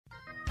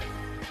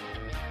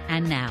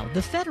And now,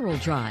 the Federal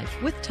Drive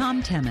with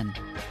Tom Temin.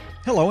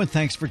 Hello, and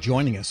thanks for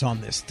joining us on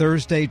this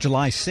Thursday,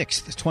 July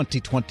 6th,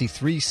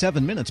 2023,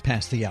 7 minutes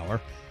past the hour.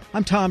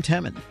 I'm Tom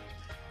Temin.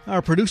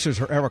 Our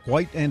producers are Eric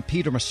White and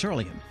Peter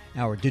Maserlian.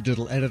 Our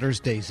digital editors,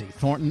 Daisy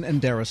Thornton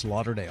and Darius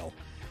Lauderdale.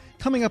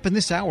 Coming up in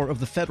this hour of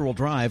the Federal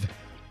Drive,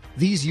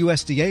 these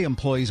USDA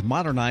employees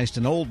modernized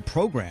an old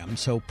program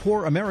so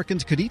poor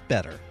Americans could eat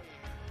better.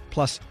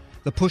 Plus,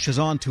 the push is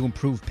on to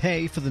improve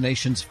pay for the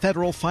nation's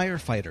federal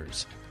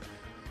firefighters.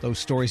 Those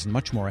stories and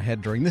much more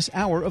ahead during this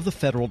hour of the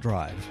Federal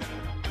Drive.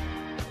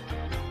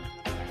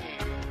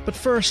 But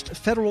first,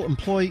 Federal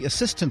Employee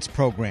Assistance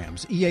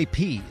Programs,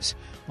 EAPs,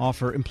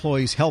 offer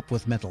employees help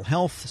with mental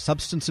health,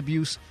 substance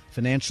abuse,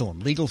 financial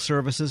and legal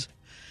services.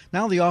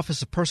 Now the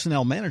Office of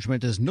Personnel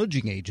Management is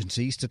nudging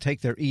agencies to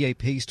take their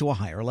EAPs to a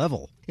higher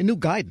level. In new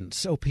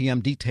guidance,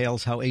 OPM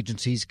details how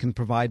agencies can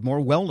provide more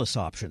wellness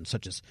options,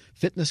 such as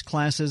fitness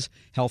classes,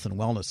 health and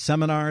wellness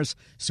seminars,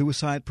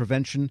 suicide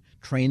prevention,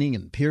 training,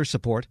 and peer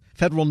support.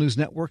 Federal News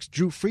Network's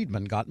Drew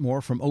Friedman got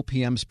more from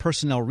OPM's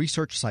personnel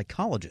research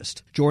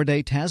psychologist,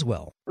 Jorday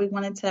Taswell. We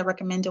wanted to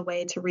recommend a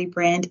way to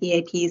rebrand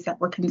EAPs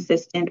that were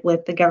consistent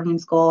with the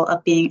government's goal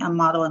of being a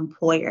model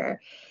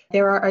employer.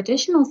 There are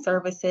additional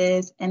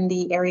services in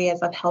the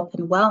areas of health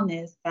and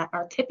wellness that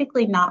are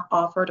typically not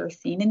offered or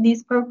seen in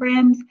these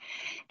programs.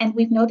 And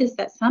we've noticed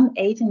that some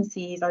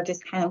agencies are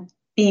just kind of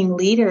being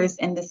leaders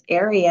in this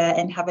area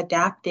and have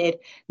adapted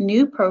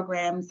new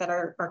programs that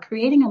are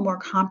creating a more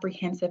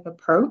comprehensive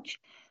approach,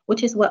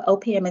 which is what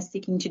OPM is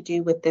seeking to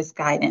do with this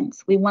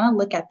guidance. We want to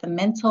look at the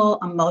mental,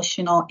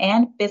 emotional,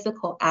 and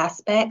physical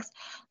aspects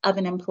of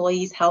an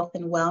employee's health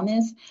and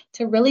wellness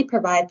to really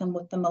provide them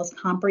with the most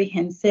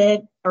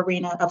comprehensive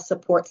arena of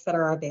supports that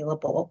are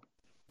available.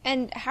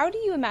 And how do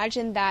you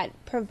imagine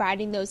that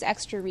providing those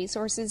extra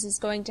resources is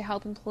going to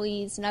help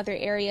employees in other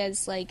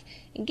areas like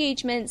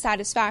engagement,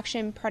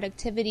 satisfaction,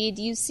 productivity?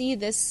 Do you see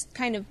this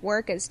kind of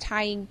work as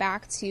tying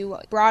back to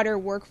broader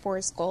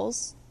workforce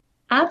goals?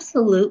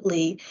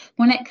 Absolutely.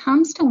 When it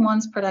comes to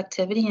one's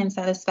productivity and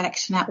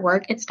satisfaction at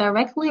work, it's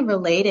directly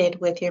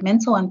related with your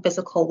mental and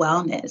physical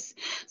wellness.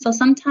 So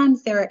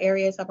sometimes there are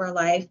areas of our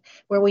life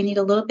where we need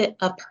a little bit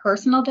of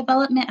personal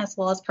development as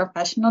well as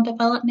professional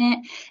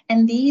development.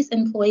 And these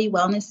employee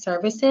wellness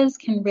services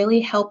can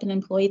really help an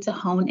employee to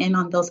hone in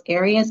on those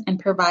areas and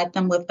provide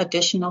them with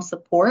additional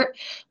support,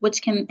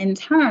 which can in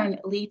turn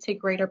lead to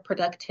greater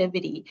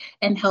productivity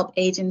and help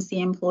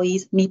agency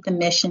employees meet the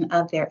mission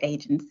of their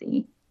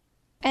agency.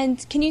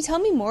 And can you tell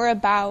me more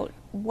about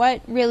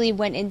what really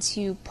went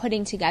into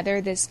putting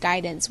together this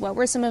guidance? What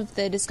were some of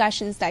the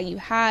discussions that you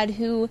had?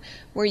 Who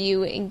were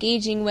you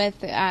engaging with,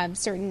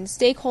 certain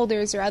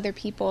stakeholders or other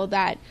people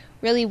that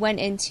really went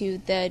into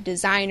the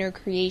design or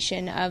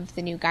creation of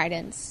the new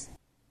guidance?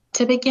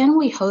 To begin,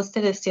 we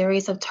hosted a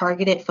series of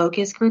targeted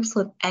focus groups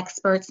with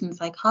experts in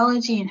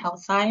psychology and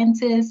health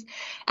sciences,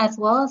 as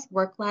well as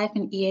work life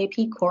and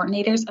EAP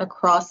coordinators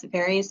across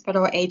various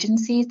federal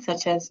agencies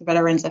such as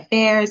Veterans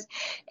Affairs,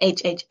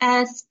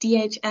 HHS,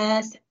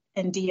 DHS,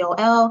 and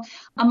DOL,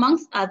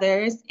 amongst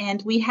others.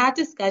 And we had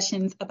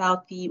discussions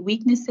about the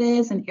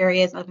weaknesses and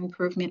areas of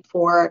improvement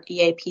for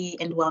EAP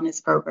and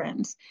wellness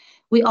programs.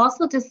 We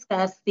also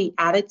discussed the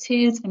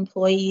attitudes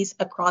employees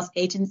across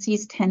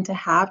agencies tend to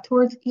have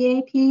towards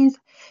EAPs.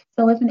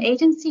 So if an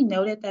agency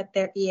noted that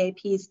their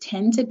EAPs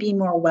tend to be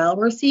more well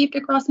received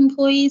across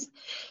employees,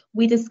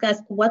 we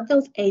discussed what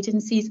those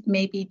agencies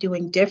may be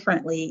doing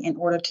differently in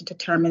order to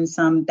determine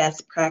some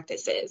best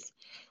practices.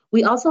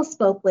 We also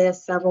spoke with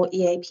several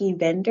EAP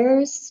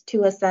vendors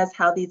to assess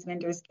how these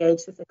vendors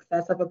gauge the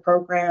success of a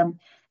program,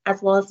 as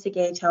well as to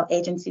gauge how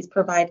agencies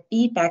provide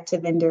feedback to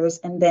vendors,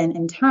 and then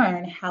in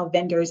turn, how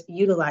vendors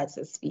utilize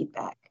this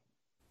feedback.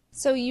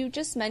 So you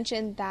just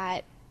mentioned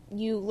that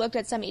you looked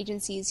at some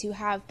agencies who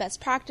have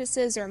best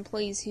practices or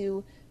employees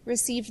who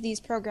received these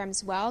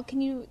programs well.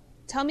 Can you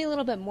tell me a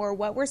little bit more?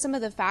 What were some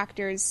of the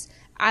factors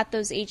at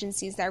those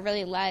agencies that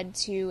really led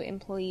to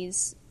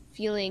employees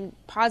feeling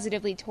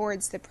positively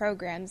towards the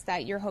programs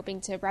that you're hoping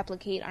to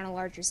replicate on a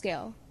larger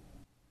scale?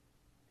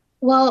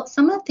 Well,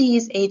 some of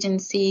these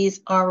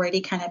agencies already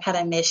kind of had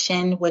a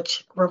mission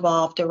which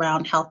revolved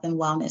around health and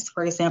wellness,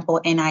 for example,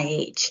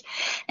 NIH.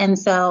 And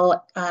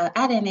so at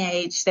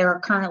NIH, they're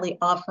currently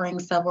offering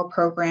several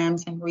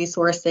programs and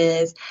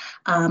resources,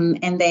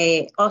 and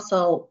they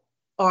also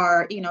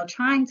are,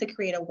 trying to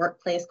create a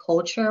workplace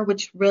culture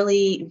which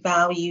really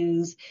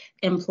values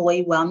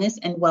employee wellness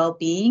and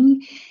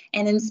well-being.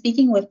 And in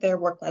speaking with their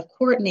work-life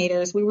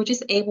coordinators, we were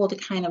just able to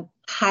kind of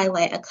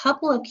highlight a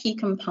couple of key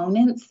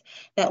components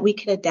that we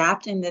could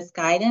adapt in this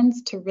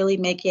guidance to really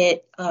make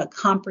it a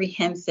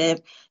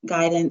comprehensive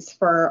guidance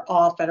for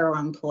all federal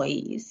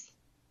employees.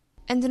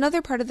 And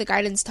another part of the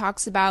guidance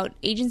talks about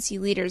agency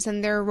leaders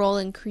and their role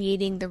in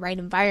creating the right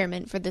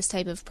environment for this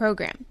type of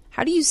program.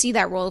 How do you see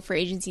that role for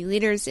agency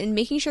leaders in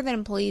making sure that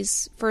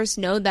employees first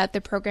know that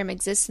the program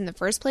exists in the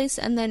first place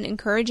and then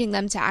encouraging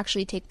them to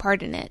actually take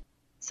part in it?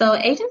 So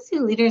agency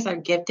leaders are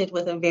gifted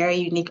with a very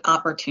unique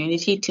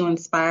opportunity to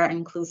inspire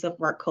inclusive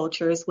work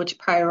cultures which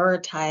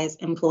prioritize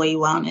employee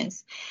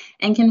wellness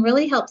and can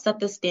really help set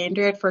the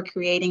standard for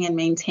creating and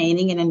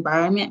maintaining an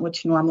environment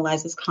which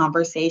normalizes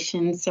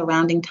conversations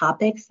surrounding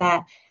topics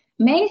that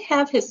may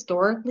have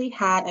historically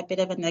had a bit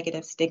of a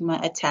negative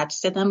stigma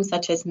attached to them,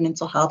 such as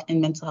mental health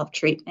and mental health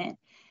treatment.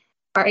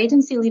 Our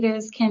agency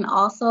leaders can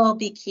also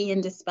be key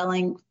in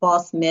dispelling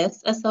false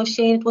myths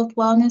associated with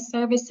wellness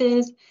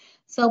services.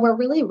 So we're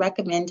really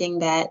recommending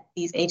that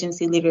these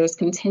agency leaders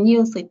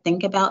continuously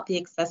think about the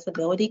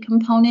accessibility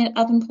component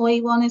of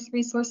employee wellness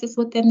resources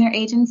within their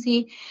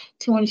agency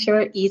to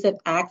ensure ease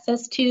of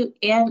access to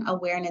and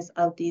awareness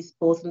of these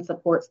tools and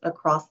supports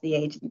across the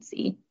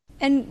agency.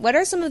 And what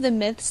are some of the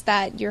myths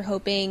that you're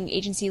hoping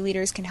agency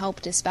leaders can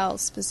help dispel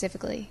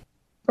specifically?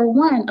 For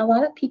one, a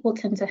lot of people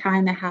tend to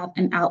kind of have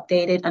an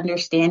outdated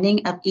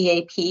understanding of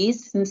EAPs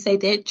since they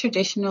did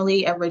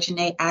traditionally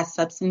originate as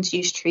substance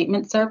use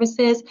treatment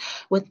services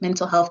with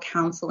mental health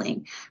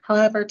counseling.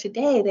 However,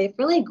 today they've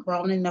really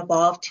grown and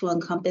evolved to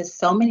encompass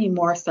so many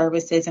more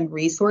services and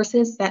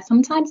resources that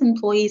sometimes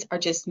employees are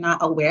just not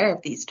aware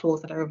of these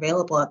tools that are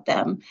available at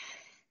them.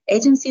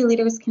 Agency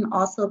leaders can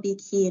also be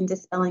key in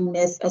dispelling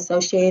myths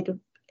associated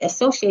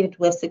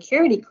with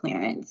security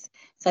clearance,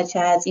 such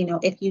as,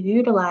 if you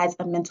utilize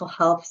a mental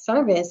health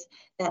service,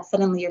 that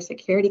suddenly your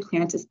security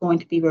clearance is going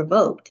to be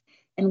revoked.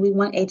 And we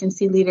want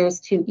agency leaders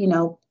to,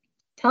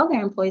 tell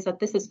their employees that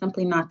this is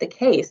simply not the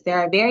case. There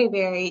are very,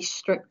 very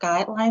strict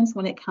guidelines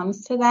when it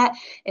comes to that.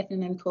 If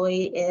an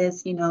employee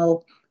is,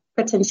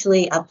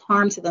 potentially of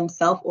harm to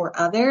themselves or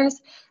others.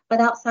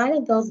 But outside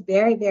of those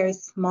very, very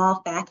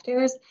small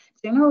factors,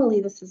 generally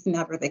this is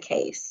never the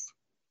case.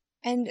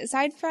 And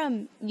aside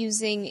from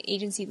using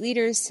agency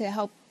leaders to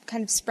help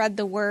kind of spread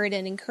the word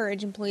and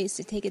encourage employees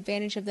to take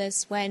advantage of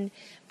this when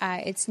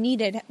it's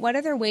needed, what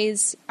other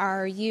ways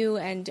are you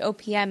and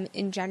OPM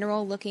in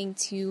general looking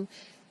to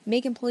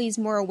make employees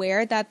more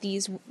aware that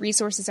these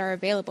resources are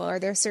available? Are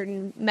there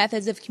certain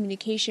methods of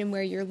communication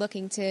where you're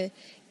looking to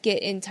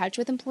get in touch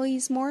with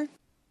employees more?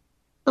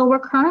 So we're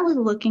currently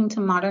looking to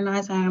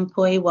modernize our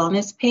employee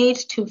wellness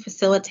page to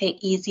facilitate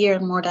easier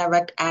and more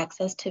direct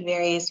access to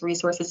various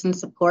resources and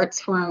supports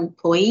for our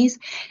employees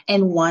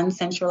in one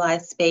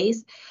centralized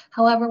space.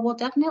 However, we'll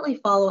definitely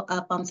follow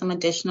up on some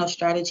additional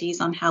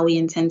strategies on how we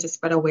intend to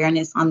spread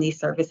awareness on these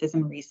services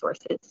and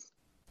resources.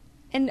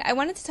 And I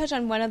wanted to touch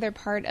on one other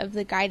part of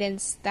the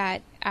guidance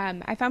that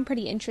I found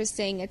pretty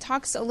interesting. It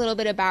talks a little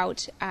bit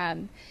about,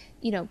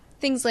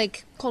 things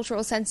like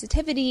cultural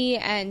sensitivity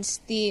and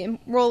the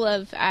role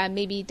of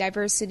maybe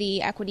diversity,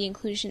 equity,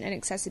 inclusion, and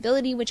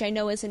accessibility, which I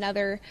know is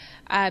another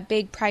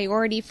big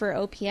priority for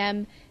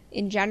OPM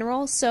in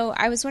general. So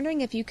I was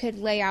wondering if you could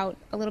lay out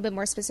a little bit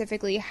more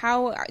specifically,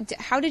 how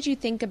did you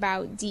think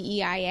about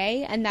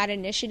DEIA and that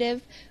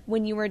initiative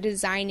when you were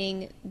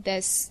designing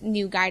this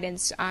new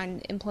guidance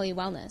on employee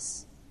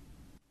wellness?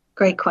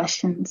 Great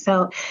question.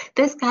 So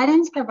this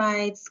guidance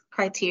provides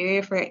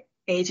criteria for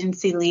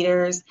agency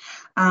leaders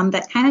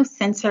that kind of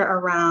center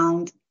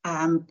around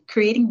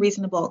creating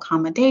reasonable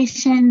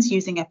accommodations,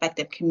 using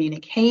effective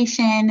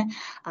communication,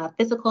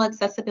 physical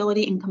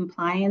accessibility and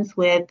compliance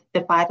with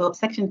the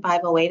Section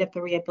 508 of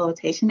the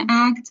Rehabilitation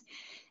Act.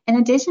 In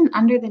addition,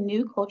 under the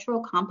new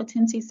Cultural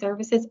Competency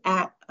Services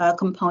Act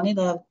component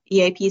of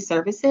EAP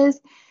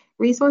services,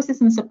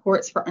 resources and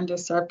supports for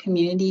underserved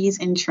communities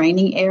in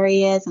training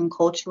areas and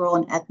cultural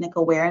and ethnic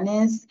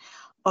awareness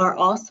are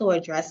also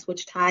addressed,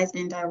 which ties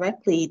in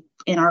directly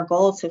in our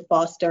goal to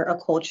foster a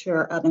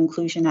culture of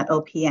inclusion at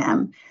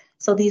OPM.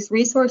 So these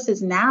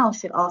resources now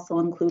should also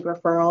include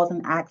referrals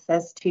and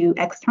access to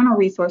external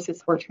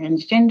resources for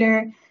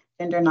transgender,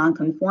 gender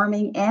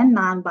nonconforming, and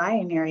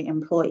non-binary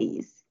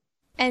employees.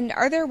 And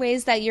are there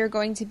ways that you're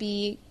going to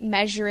be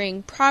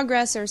measuring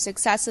progress or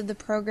success of the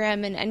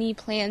program, and any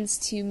plans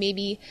to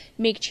maybe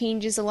make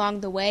changes along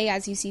the way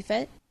as you see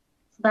fit?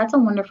 That's a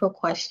wonderful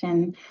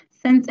question.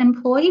 Since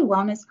employee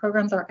wellness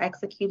programs are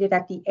executed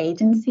at the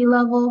agency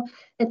level,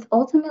 it's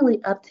ultimately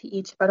up to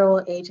each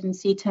federal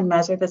agency to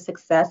measure the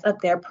success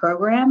of their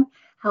program.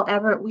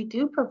 However, we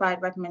do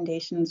provide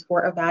recommendations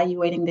for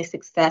evaluating the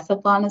success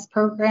of wellness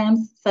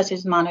programs, such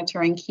as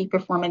monitoring key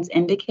performance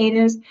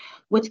indicators,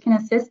 which can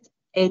assist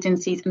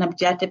agencies in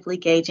objectively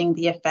gauging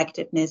the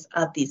effectiveness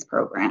of these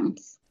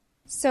programs.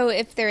 So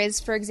if there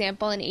is, for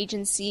example, an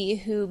agency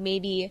who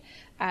maybe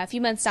a few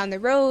months down the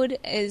road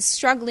is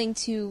struggling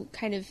to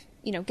kind of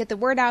get the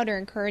word out or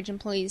encourage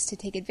employees to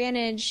take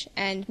advantage,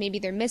 and maybe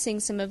they're missing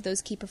some of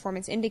those key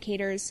performance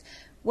indicators,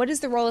 what is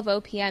the role of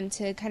OPM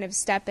to kind of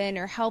step in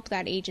or help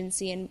that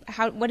agency, and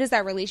what does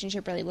that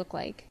relationship really look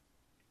like?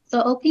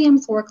 So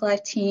OPM's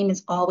work-life team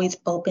is always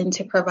open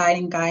to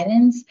providing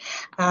guidance.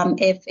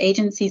 If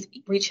agencies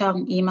reach out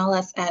and email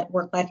us at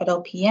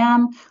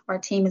worklife@OPM, our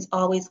team is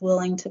always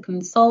willing to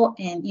consult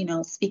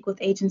and, speak with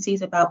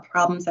agencies about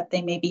problems that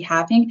they may be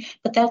having.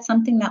 But that's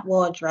something that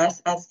we'll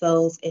address as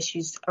those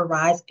issues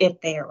arise,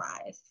 if they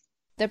arise.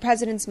 The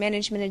President's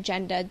management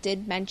agenda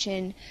did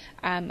mention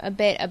a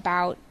bit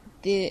about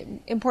the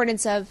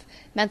importance of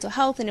mental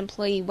health and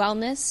employee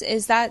wellness.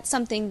 Is that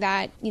something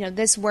that,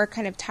 this work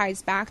kind of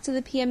ties back to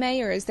the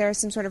PMA, or is there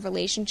some sort of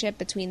relationship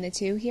between the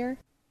two here?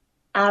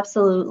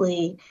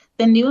 Absolutely.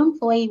 The new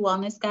employee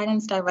wellness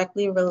guidance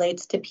directly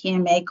relates to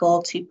PMA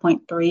Goal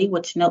 2.3,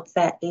 which notes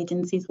that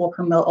agencies will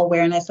promote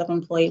awareness of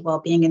employee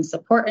well-being and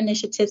support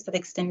initiatives that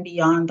extend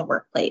beyond the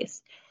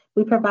workplace.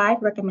 We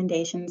provide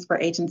recommendations for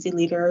agency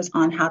leaders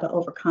on how to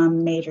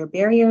overcome major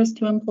barriers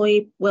to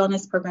employee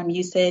wellness program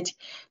usage,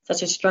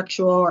 such as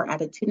structural or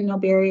attitudinal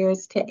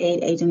barriers, to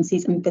aid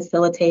agencies in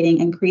facilitating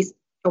increased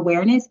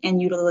awareness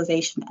and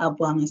utilization of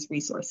wellness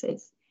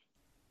resources.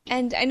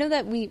 And I know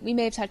that we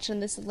may have touched on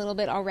this a little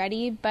bit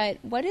already, but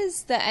what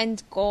is the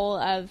end goal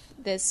of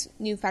this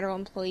new federal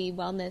employee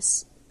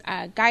wellness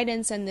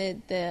guidance and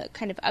the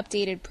kind of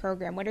updated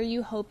program? What are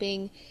you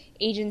hoping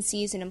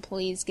agencies and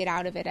employees get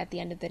out of it at the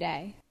end of the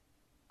day?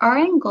 Our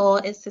end goal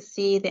is to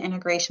see the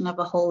integration of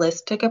a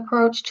holistic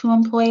approach to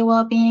employee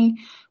well-being,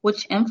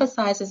 which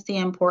emphasizes the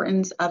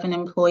importance of an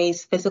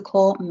employee's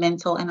physical,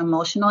 mental, and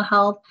emotional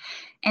health,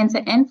 and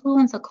to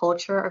influence a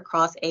culture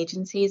across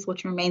agencies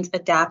which remains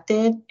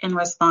adaptive and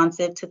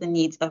responsive to the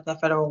needs of the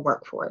federal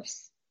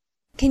workforce.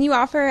 Can you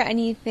offer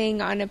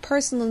anything on a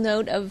personal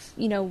note of,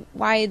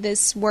 why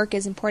this work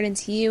is important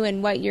to you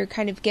and what you're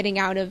kind of getting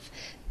out of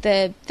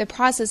the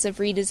process of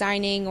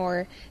redesigning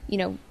or,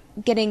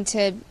 getting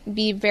to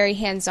be very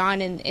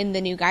hands-on in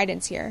the new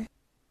guidance here?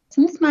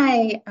 Since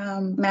my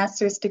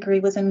master's degree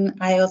was in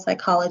IO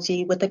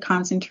psychology with a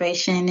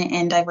concentration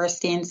in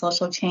diversity and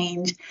social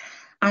change,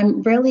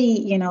 I'm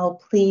really,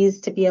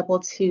 pleased to be able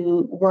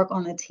to work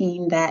on a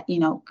team that,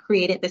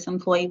 created this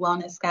employee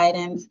wellness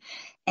guidance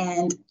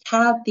and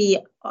have the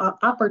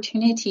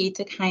opportunity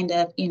to kind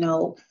of,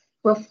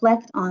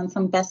 reflect on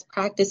some best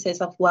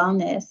practices of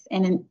wellness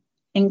and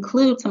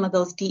include some of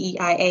those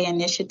DEIA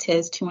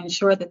initiatives to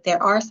ensure that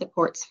there are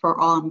supports for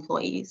all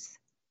employees.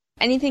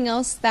 Anything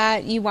else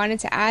that you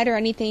wanted to add or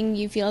anything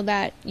you feel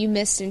that you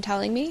missed in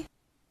telling me?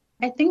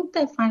 I think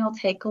the final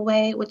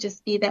takeaway would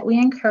just be that we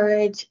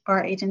encourage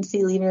our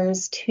agency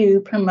leaders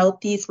to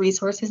promote these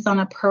resources on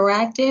a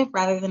proactive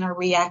rather than a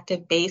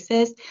reactive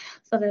basis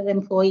so that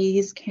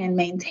employees can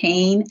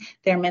maintain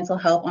their mental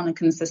health on a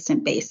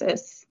consistent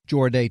basis.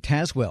 Jorday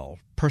Taswell,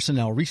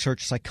 personnel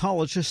research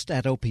psychologist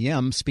at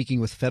OPM, speaking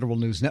with Federal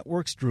News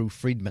Network's Drew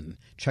Friedman.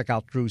 Check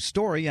out Drew's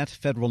story at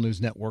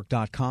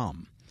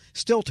federalnewsnetwork.com.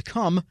 Still to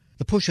come,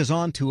 the push is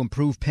on to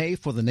improve pay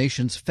for the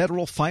nation's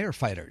federal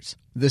firefighters.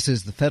 This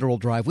is the Federal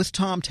Drive with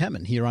Tom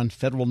Temin here on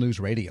Federal News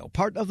Radio,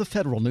 part of the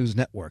Federal News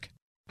Network.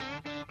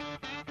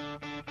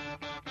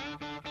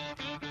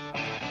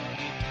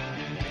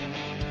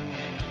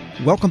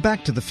 Welcome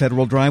back to the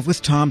Federal Drive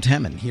with Tom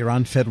Temin here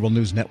on Federal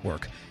News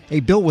Network. A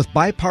bill with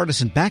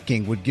bipartisan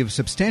backing would give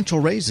substantial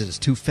raises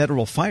to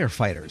federal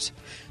firefighters.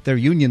 Their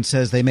union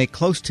says they make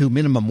close to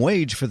minimum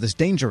wage for this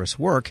dangerous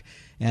work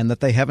and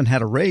that they haven't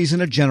had a raise in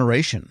a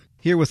generation.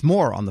 Here with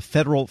more on the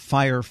Federal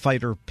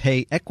Firefighter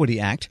Pay Equity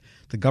Act,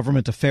 the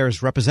government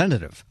affairs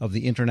representative of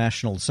the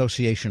International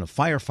Association of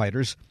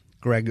Firefighters,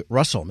 Greg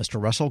Russell.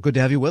 Mr. Russell, good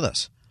to have you with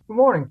us. Good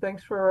morning.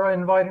 Thanks for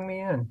inviting me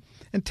in.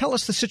 And tell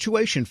us the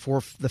situation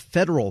for the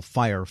federal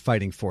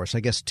firefighting force. I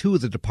guess two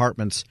of the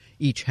departments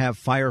each have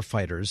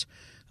firefighters,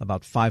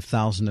 about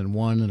 5,000 in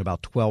one and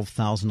about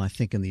 12,000, I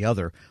think, in the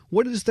other.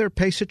 What is their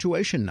pay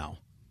situation now?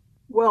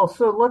 Well,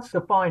 so let's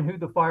define who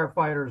the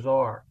firefighters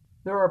are.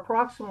 There are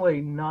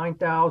approximately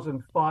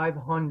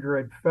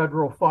 9,500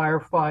 federal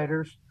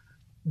firefighters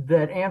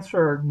that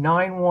answer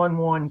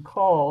 911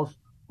 calls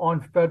on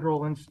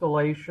federal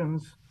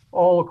installations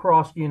all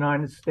across the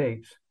United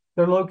States.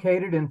 They're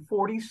located in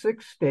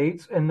 46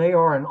 states, and they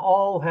are an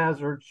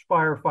all-hazards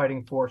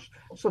firefighting force.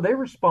 So they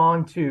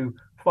respond to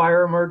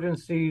fire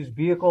emergencies,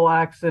 vehicle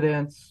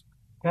accidents,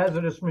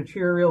 hazardous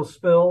material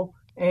spill,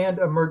 and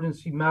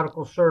emergency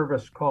medical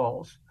service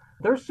calls.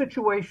 Their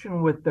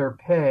situation with their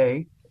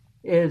pay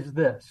is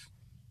this.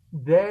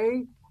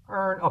 They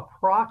earn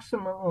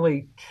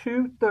approximately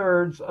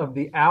 2/3 of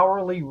the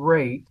hourly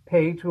rate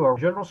paid to a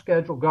general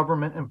schedule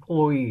government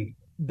employee.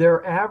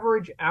 Their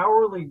average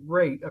hourly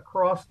rate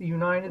across the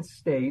United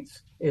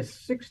States is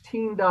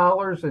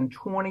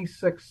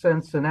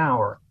 $16.26 an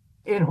hour.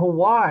 In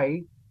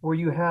Hawaii, where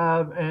you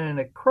have an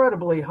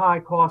incredibly high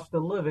cost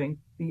of living,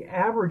 the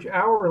average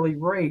hourly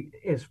rate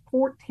is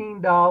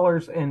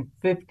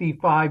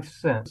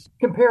 $14.55.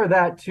 Compare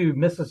that to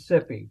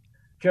Mississippi,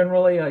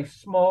 generally a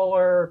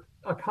smaller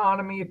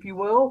economy, if you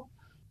will.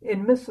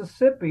 In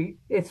Mississippi,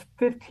 it's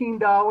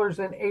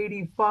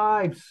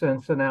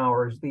 $15.85 an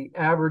hour is the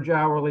average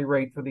hourly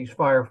rate for these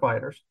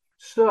firefighters.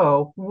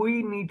 So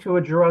we need to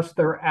address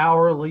their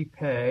hourly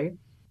pay,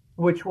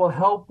 which will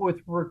help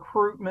with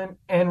recruitment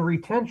and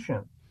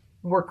retention.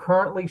 We're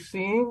currently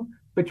seeing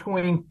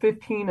between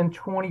 15 and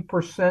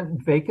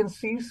 20%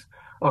 vacancies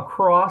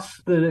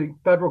across the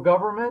federal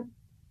government.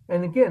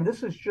 And again,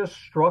 this is just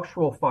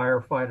structural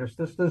firefighters.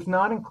 This does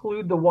not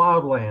include the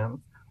wildlands.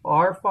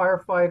 Our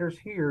firefighters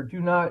here do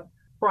not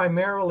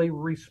primarily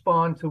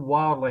respond to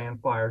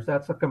wildland fires.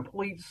 That's a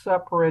complete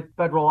separate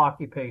federal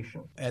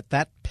occupation. At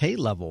that pay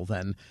level,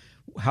 then,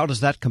 how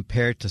does that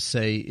compare to,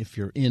 say, if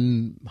you're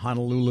in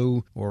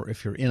Honolulu or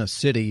if you're in a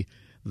city,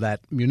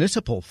 that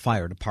municipal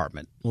fire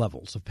department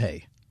levels of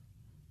pay?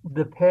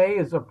 The pay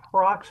is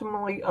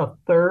approximately a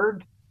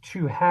third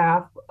to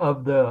half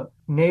of the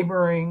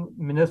neighboring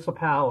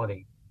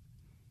municipality.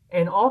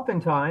 And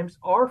oftentimes,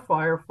 our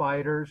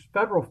firefighters,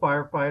 federal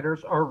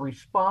firefighters, are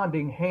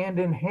responding hand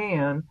in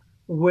hand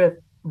with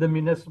the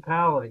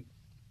municipality.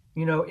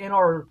 In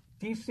our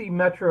DC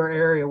metro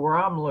area where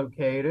I'm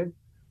located,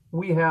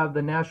 we have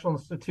the National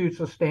Institutes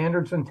of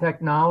Standards and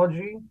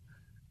Technology,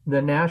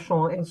 the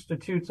National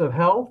Institutes of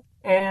Health,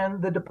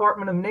 and the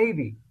Department of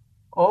Navy,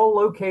 all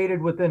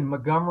located within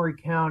Montgomery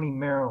County,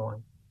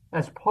 Maryland.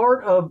 As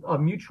part of a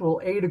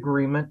mutual aid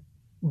agreement,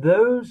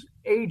 those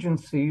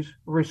agencies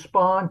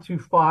respond to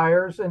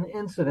fires and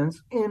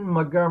incidents in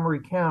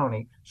Montgomery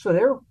County. So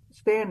they're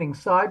standing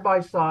side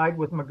by side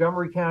with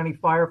Montgomery County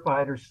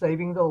firefighters,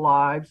 saving the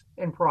lives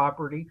and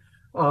property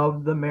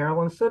of the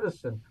Maryland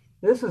citizen.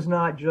 This is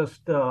not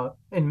just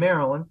in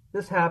Maryland.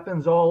 This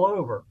happens all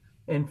over.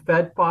 In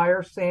Fed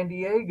Fire San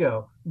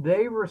Diego,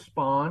 they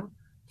respond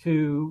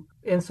to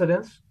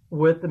incidents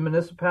with the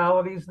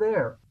municipalities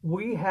there.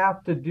 We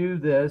have to do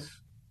this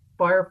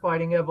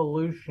firefighting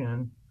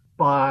evolution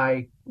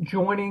by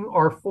joining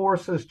our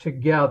forces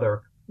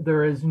together.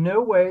 There is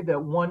no way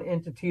that one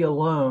entity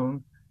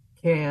alone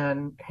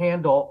can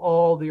handle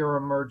all their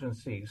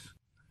emergencies.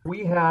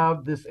 We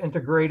have this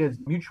integrated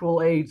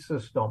mutual aid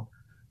system,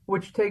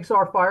 which takes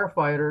our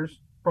firefighters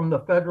from the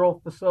federal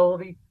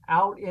facility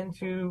out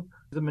into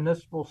the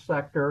municipal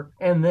sector,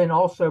 and then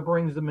also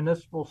brings the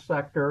municipal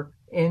sector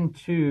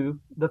into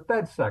the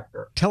Fed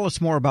sector. Tell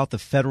us more about the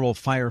Federal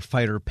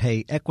Firefighter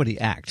Pay Equity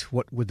Act.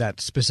 What would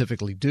that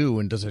specifically do,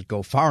 and does it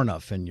go far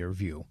enough in your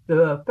view?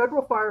 The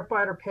Federal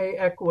Firefighter Pay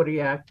Equity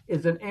Act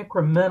is an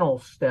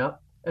incremental step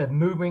of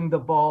moving the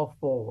ball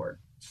forward.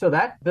 So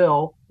that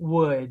bill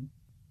would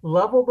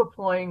level the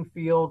playing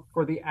field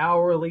for the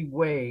hourly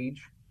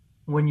wage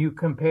when you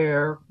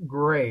compare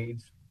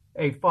grades.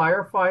 A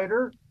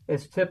firefighter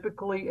is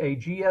typically a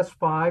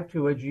GS5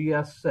 to a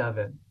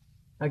GS7.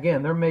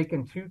 Again, they're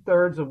making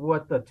 2/3 of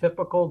what the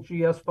typical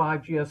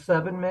GS5,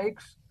 GS7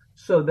 makes,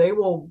 so they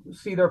will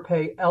see their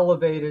pay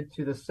elevated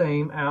to the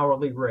same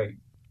hourly rate.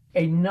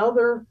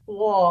 Another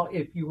flaw,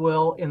 if you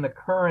will, in the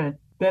current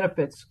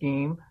benefit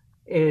scheme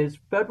is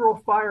federal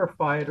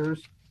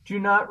firefighters do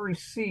not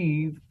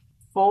receive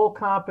full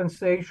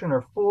compensation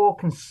or full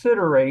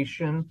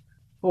consideration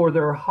for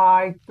their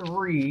high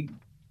three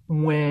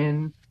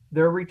when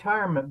their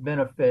retirement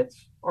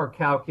benefits are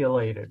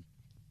calculated.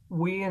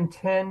 We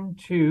intend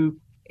to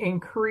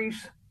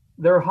increase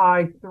their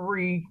high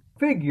three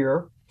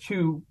figure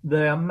to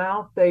the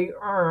amount they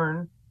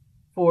earn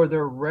for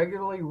their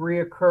regularly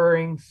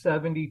reoccurring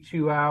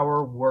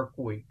 72-hour work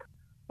week.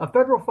 A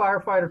federal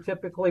firefighter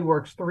typically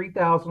works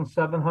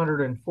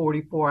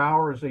 3,744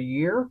 hours a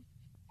year.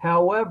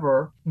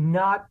 However,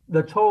 not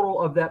the total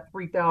of that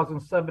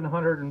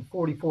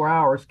 3,744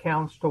 hours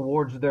counts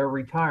towards their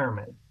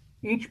retirement.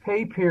 Each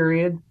pay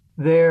period,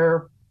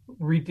 they're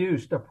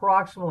reduced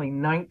approximately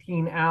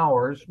 19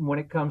 hours when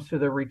it comes to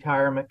the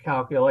retirement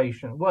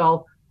calculation.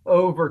 Well,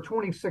 over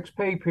 26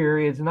 pay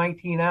periods,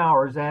 19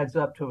 hours adds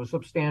up to a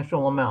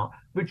substantial amount,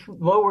 which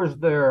lowers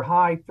their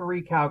high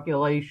three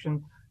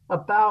calculation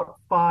about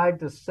 $5,000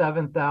 to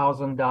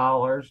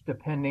 $7,000,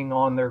 depending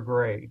on their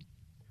grade.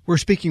 We're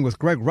speaking with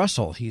Greg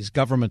Russell. He's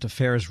Government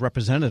Affairs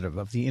Representative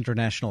of the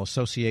International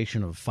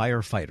Association of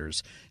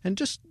Firefighters. And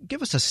just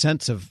give us a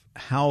sense of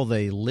how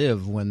they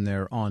live when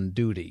they're on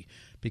duty,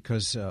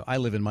 because I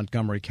live in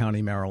Montgomery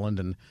County, Maryland,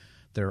 and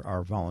there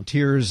are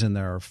volunteers and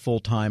there are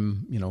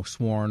full-time,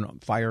 sworn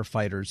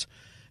firefighters,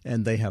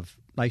 and they have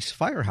nice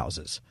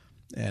firehouses.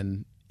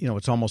 And,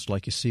 it's almost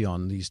like you see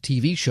on these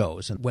TV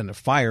shows. And when a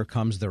fire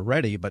comes, they're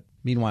ready. But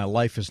meanwhile,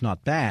 life is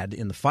not bad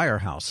in the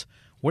firehouse.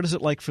 What is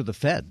it like for the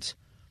feds?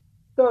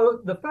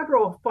 So the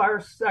federal fire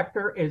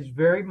sector is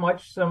very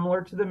much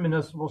similar to the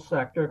municipal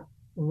sector.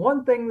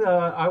 One thing that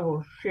I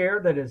will share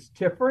that is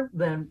different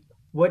than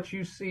what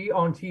you see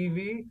on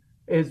TV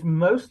is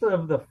most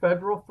of the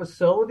federal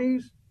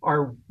facilities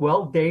are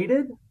well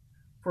dated.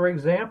 For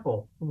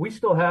example, we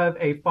still have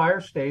a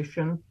fire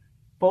station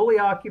fully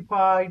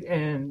occupied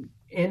and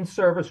in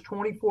service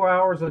 24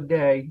 hours a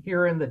day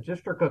here in the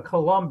District of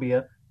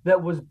Columbia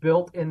that was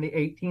built in the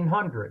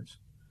 1800s.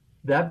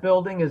 That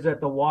building is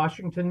at the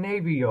Washington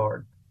Navy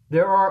Yard.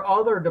 There are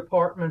other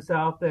departments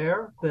out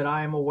there that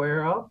I am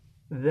aware of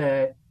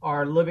that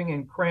are living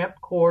in cramped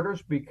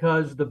quarters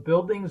because the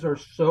buildings are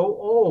so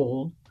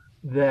old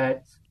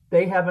that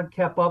they haven't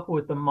kept up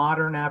with the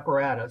modern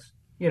apparatus.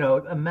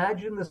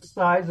 Imagine the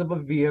size of a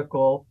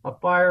vehicle, a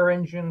fire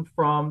engine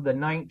from the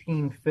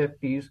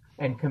 1950s,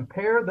 and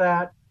compare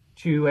that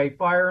to a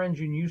fire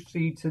engine you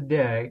see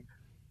today.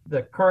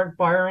 The current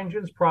fire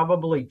engine's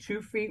probably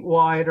 2 feet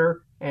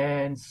wider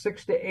and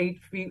 6 to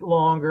 8 feet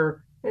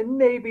longer, and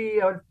maybe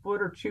a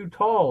foot or two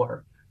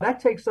taller. That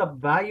takes up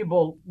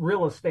valuable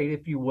real estate,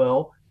 if you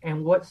will,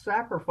 and what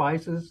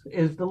sacrifices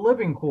is the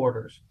living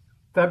quarters.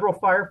 Federal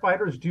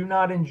firefighters do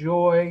not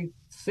enjoy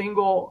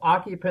single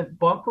occupant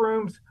bunk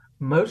rooms.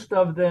 Most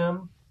of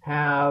them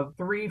have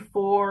 3,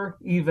 4,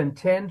 even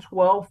 10,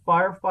 12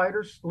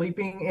 firefighters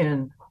sleeping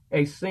in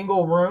a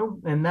single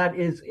room, and that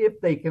is if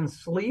they can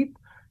sleep,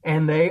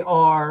 and they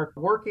are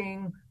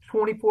working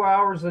 24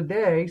 hours a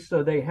day,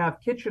 so they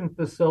have kitchen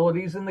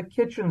facilities, and the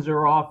kitchens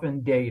are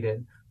often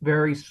dated,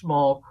 very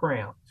small,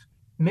 cramped.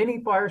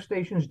 Many fire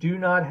stations do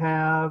not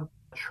have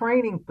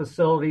training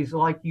facilities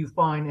like you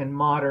find in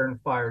modern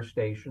fire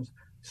stations.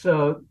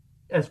 So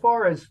as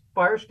far as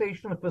fire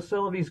station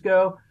facilities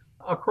go,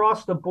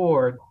 across the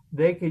board,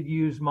 they could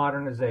use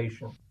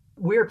modernization.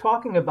 We're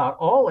talking about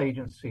all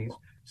agencies.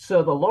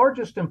 So the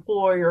largest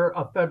employer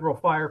of federal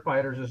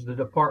firefighters is the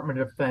Department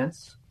of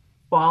Defense,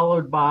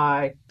 followed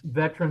by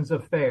Veterans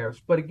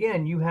Affairs. But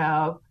again, you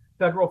have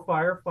federal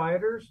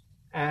firefighters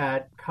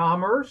at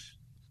Commerce,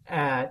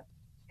 at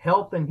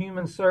Health and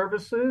Human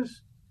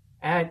Services,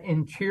 at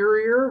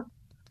Interior,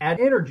 at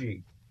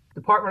Energy,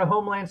 Department of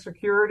Homeland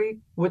Security,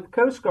 with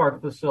Coast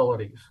Guard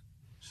facilities.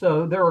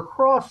 So they're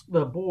across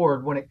the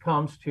board when it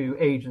comes to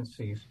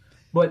agencies.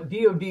 But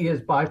DOD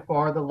is by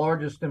far the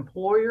largest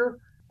employer,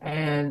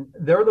 and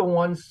they're the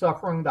ones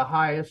suffering the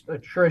highest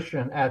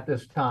attrition at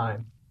this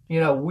time.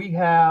 We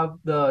have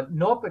the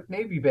Norfolk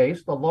Navy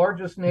base, the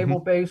largest naval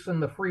base in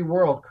the free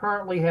world,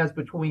 currently has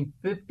between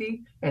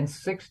 50 and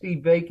 60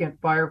 vacant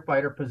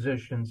firefighter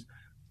positions.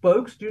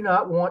 Folks do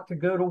not want to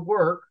go to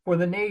work for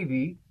the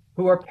Navy,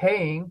 who are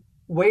paying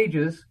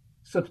wages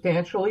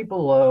substantially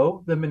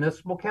below the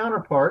municipal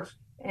counterparts.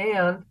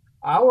 And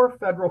our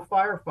federal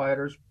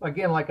firefighters,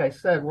 again, like I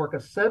said, work a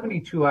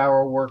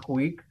 72-hour work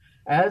week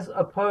as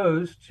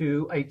opposed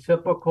to a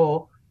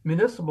typical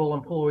municipal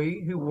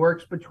employee who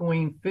works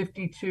between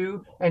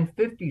 52 and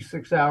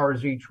 56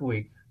 hours each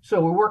week.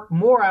 So we work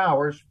more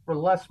hours for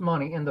less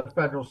money in the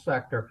federal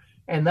sector.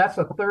 And that's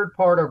a third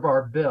part of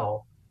our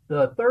bill.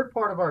 The third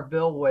part of our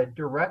bill would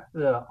direct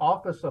the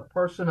Office of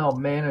Personnel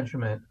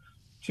Management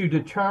to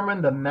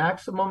determine the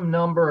maximum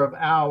number of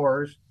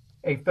hours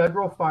a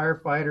federal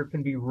firefighter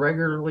can be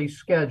regularly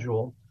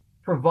scheduled,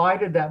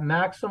 provided that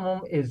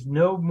maximum is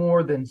no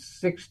more than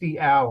 60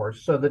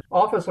 hours. So the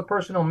Office of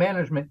Personnel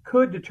Management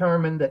could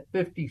determine that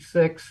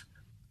 56,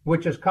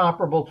 which is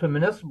comparable to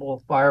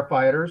municipal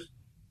firefighters,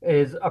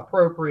 is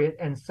appropriate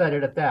and set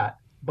it at that.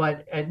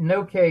 But at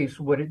no case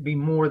would it be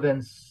more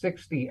than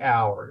 60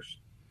 hours.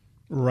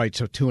 Right,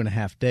 so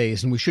 2.5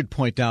 days. And we should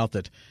point out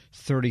that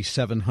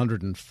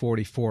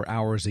 3,744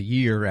 hours a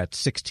year at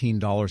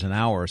 $16 an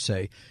hour,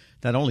 say,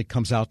 that only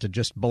comes out to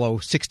just below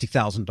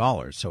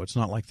 $60,000. So it's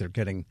not like they're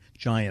getting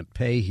giant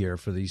pay here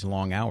for these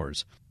long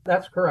hours.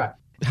 That's correct.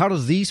 How do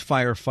these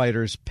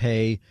firefighters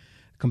pay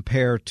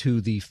compare to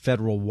the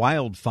federal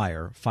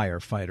wildfire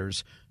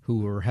firefighters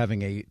who are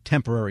having a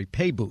temporary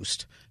pay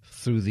boost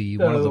through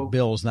one of the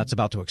bills, and that's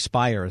about to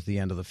expire at the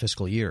end of the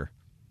fiscal year?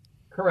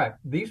 Correct.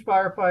 These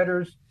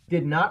firefighters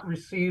did not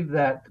receive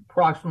that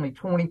approximately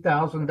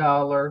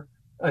 $20,000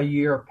 a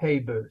year pay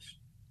boost.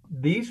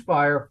 These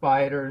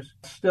firefighters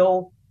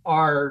still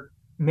are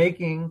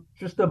making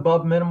just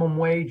above minimum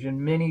wage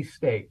in many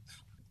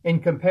states.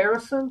 In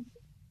comparison,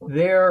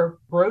 their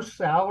gross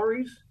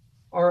salaries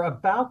are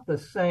about the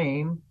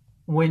same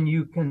when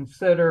you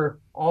consider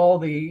all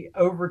the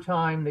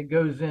overtime that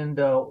goes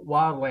into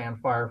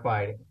wildland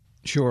firefighting.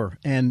 Sure.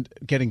 And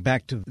getting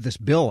back to this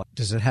bill,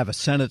 does it have a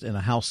Senate and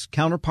a House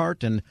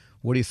counterpart? And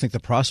what do you think the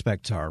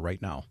prospects are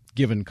right now,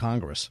 given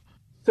Congress?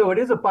 So it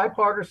is a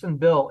bipartisan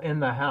bill in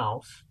the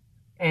House,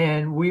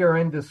 and we are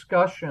in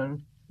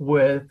discussion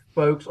with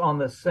folks on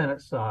the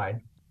Senate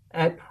side.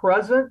 At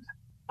present,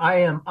 I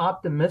am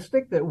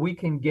optimistic that we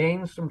can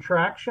gain some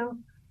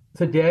traction.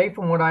 Today,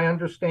 from what I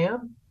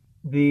understand,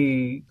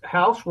 the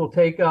House will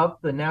take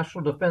up the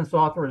National Defense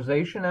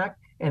Authorization Act,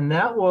 and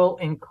that will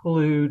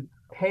include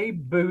pay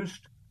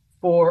boost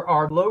for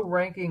our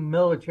low-ranking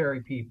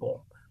military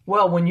people.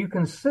 Well, when you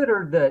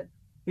consider that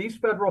these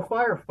federal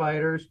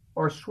firefighters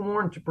are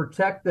sworn to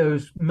protect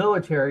those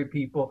military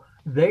people,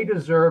 they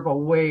deserve a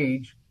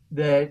wage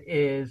that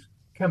is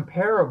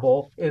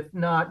comparable, if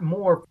not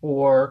more,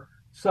 for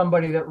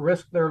somebody that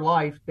risked their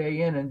life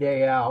day in and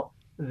day out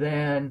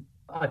than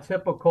a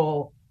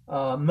typical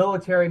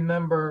military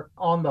member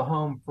on the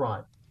home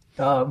front.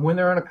 When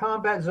they're in a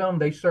combat zone,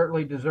 they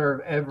certainly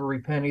deserve every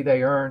penny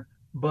they earn,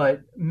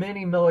 but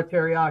many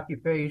military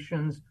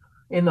occupations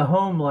in the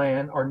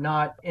homeland are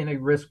not in a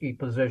risky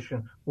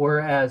position,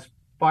 whereas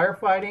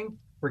firefighting,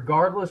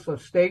 regardless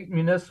of state,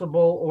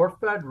 municipal, or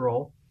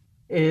federal,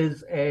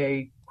 is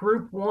a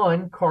Group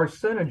 1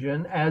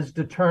 carcinogen as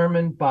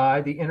determined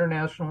by the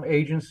International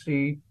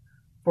Agency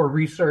for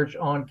Research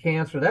on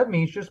Cancer. That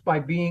means just by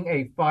being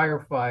a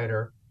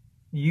firefighter,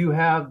 you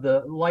have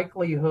the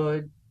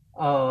likelihood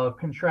of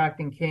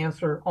contracting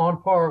cancer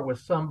on par with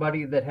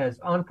somebody that has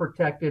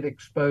unprotected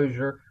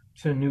exposure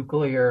to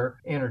nuclear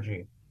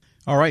energy.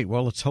 All right,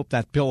 well, let's hope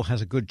that bill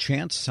has a good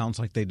chance. Sounds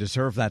like they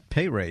deserve that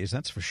pay raise,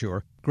 that's for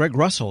sure. Greg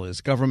Russell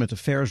is Government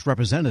Affairs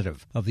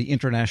Representative of the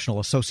International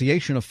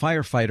Association of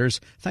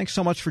Firefighters. Thanks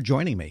so much for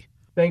joining me.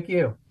 Thank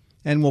you.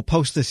 And we'll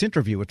post this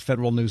interview at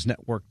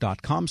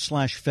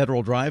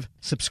federalnewsnetwork.com/Federal Drive.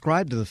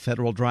 Subscribe to the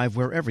Federal Drive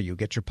wherever you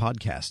get your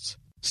podcasts.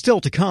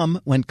 Still to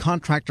come, when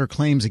contractor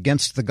claims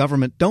against the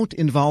government don't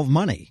involve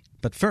money.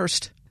 But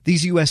first,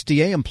 these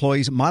USDA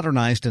employees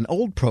modernized an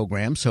old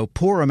program so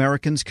poor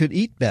Americans could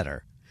eat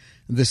better.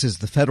 This is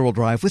the Federal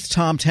Drive with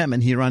Tom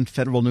Temin here on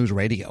Federal News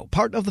Radio,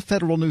 part of the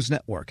Federal News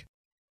Network.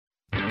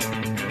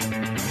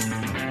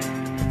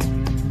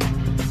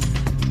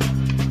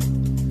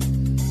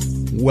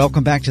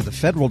 Welcome back to the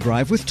Federal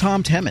Drive with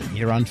Tom Temin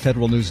here on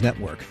Federal News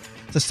Network.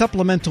 The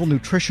Supplemental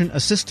Nutrition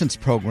Assistance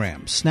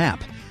Program,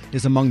 SNAP,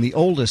 is among the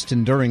oldest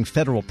enduring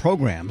federal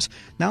programs.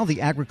 Now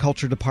the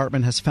Agriculture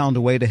Department has found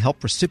a way to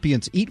help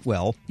recipients eat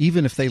well,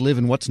 even if they live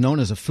in what's known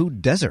as a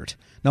food desert.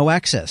 No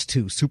access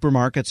to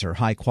supermarkets or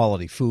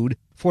high-quality food.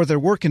 For their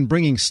work in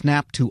bringing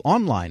SNAP to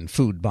online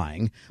food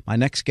buying, my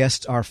next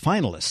guests are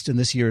finalists in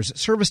this year's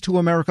Service to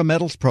America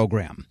Medals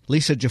program.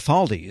 Lisa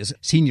Gifaldi is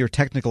Senior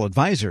Technical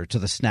Advisor to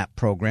the SNAP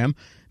program.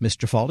 Ms.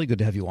 Gifaldi, good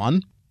to have you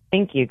on.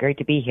 Thank you. Great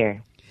to be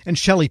here. And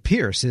Shelley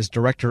Pierce is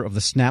Director of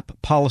the SNAP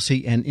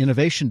Policy and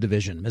Innovation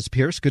Division. Ms.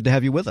 Pierce, good to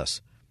have you with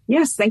us.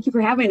 Yes, thank you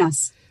for having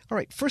us. All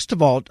right. First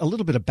of all, a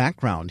little bit of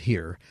background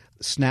here.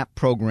 SNAP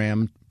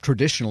program,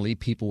 traditionally,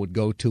 people would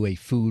go to a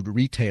food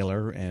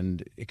retailer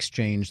and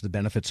exchange the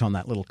benefits on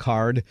that little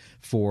card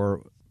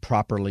for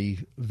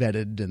properly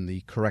vetted and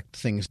the correct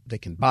things they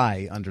can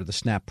buy under the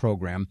SNAP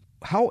program.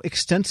 How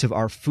extensive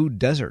are food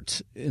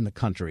deserts in the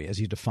country as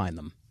you define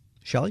them?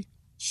 Shelley?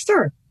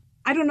 Sure.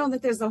 I don't know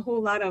that there's a whole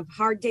lot of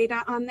hard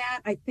data on that.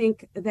 I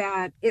think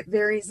that it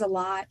varies a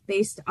lot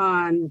based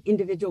on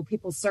individual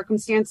people's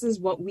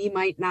circumstances. What we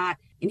might not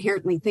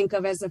inherently think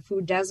of as a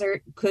food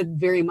desert could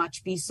very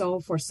much be so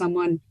for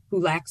someone who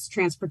lacks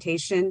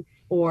transportation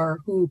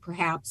or who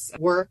perhaps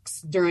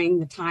works during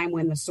the time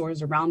when the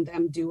stores around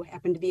them do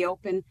happen to be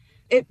open.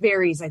 It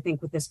varies, I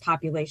think, with this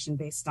population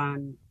based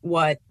on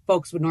what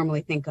folks would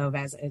normally think of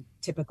as a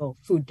typical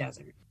food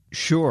desert.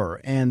 Sure.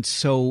 And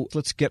so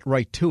let's get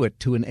right to it.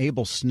 To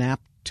enable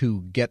SNAP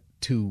to get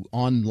to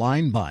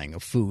online buying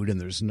of food, and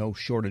there's no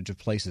shortage of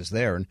places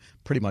there, and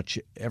pretty much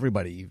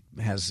everybody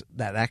has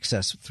that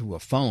access through a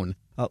phone.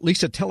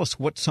 Lisa, tell us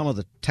what some of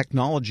the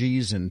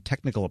technologies and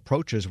technical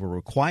approaches were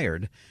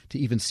required to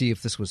even see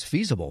if this was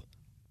feasible.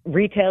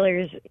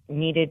 Retailers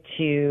needed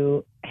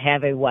to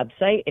have a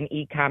website, an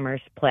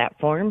e-commerce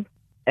platform,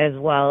 as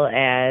well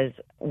as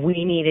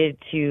we needed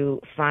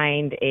to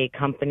find a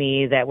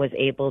company that was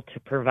able to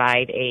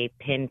provide a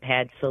PIN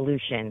pad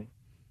solution.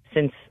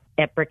 Since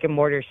at brick and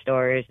mortar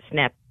stores,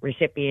 SNAP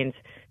recipients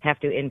have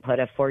to input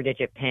a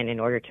 4-digit PIN in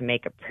order to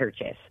make a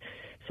purchase.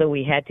 So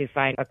we had to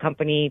find a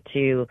company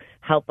to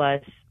help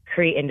us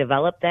create and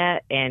develop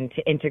that and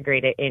to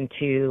integrate it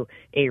into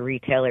a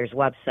retailer's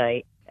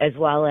website, as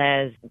well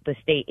as the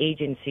state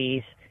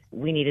agencies.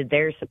 We needed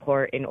their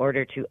support in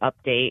order to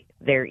update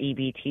their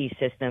EBT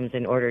systems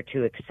in order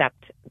to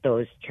accept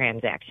those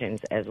transactions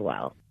as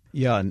well.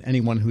 Yeah, and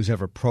anyone who's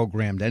ever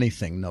programmed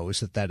anything knows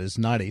that that is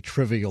not a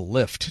trivial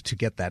lift to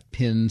get that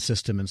PIN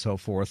system and so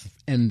forth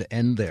end to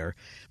end there.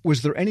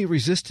 Was there any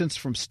resistance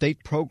from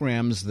state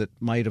programs that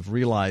might have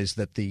realized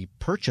that the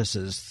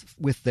purchases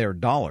with their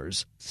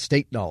dollars,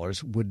 state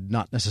dollars, would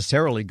not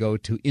necessarily go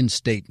to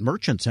in-state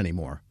merchants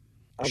anymore?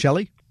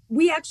 Shelley?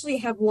 We actually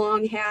have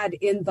long had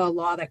in the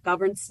law that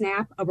governs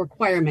SNAP a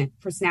requirement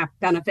for SNAP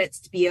benefits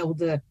to be able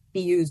to be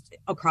used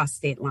across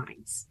state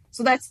lines.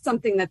 So that's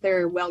something that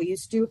they're well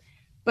used to.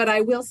 But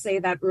I will say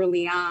that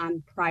early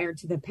on, prior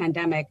to the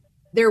pandemic,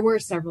 there were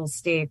several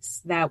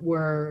states that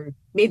were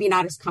maybe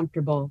not as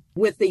comfortable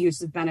with the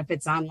use of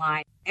benefits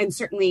online. And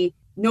certainly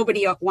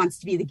nobody wants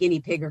to be the guinea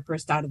pig or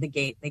first out of the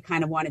gate. They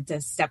kind of wanted to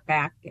step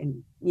back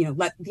and,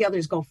 let the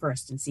others go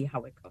first and see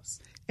how it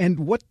goes.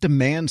 And what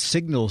demand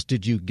signals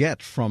did you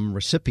get from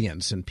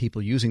recipients and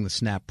people using the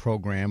SNAP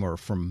program or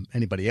from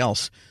anybody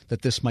else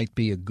that this might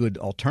be a good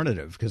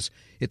alternative? Because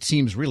it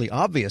seems really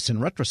obvious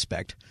in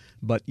retrospect,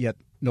 but yet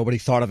nobody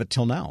thought of it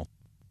till now.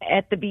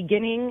 At the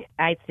beginning,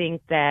 I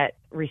think that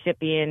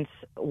recipients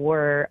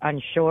were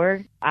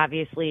unsure.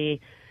 Obviously,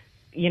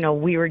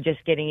 we were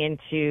just getting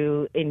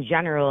into, in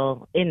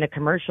general, in the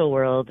commercial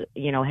world,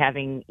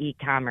 having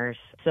e-commerce.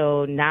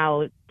 So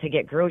now to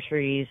get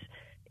groceries,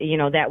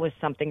 that was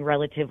something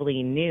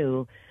relatively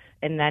new.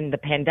 And then the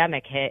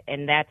pandemic hit,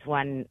 and that's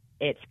when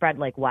it spread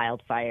like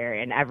wildfire,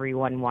 and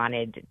everyone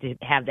wanted to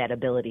have that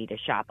ability to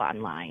shop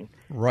online.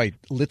 Right.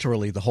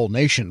 Literally, the whole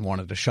nation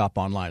wanted to shop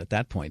online at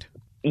that point.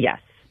 Yes.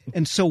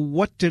 And so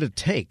what did it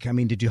take? I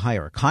mean, did you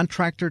hire a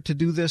contractor to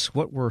do this?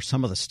 What were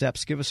some of the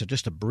steps? Give us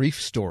just a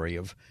brief story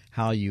of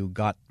how you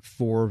got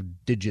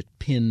 4-digit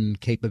PIN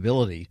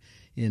capability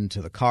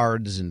into the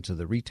cards, into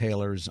the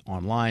retailers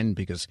online,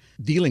 because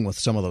dealing with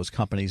some of those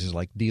companies is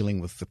like dealing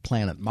with the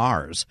planet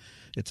Mars.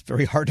 It's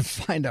very hard to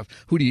find out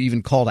who do you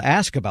even call to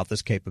ask about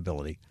this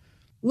capability.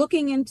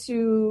 looking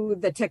into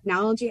the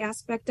technology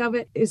aspect of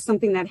it is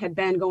something that had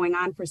been going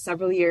on for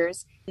several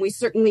years. We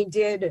certainly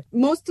did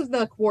most of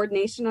the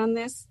coordination on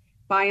this,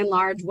 by and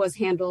large, was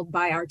handled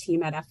by our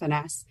team at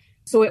FNS.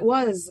 So it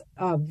was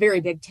a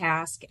very big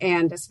task.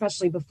 And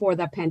especially before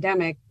the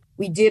pandemic,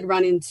 we did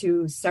run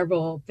into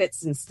several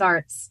fits and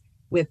starts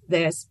with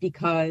this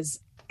because,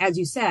 as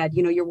you said,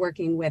 you're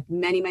working with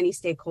many, many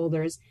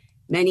stakeholders,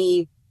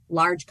 many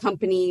large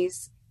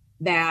companies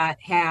that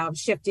have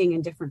shifting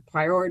and different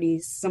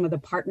priorities. Some of the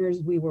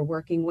partners we were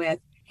working with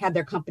had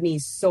their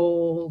companies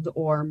sold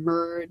or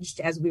merged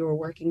as we were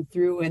working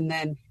through. And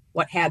then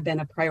what had been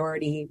a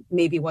priority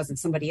maybe wasn't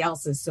somebody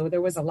else's. So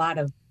there was a lot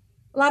of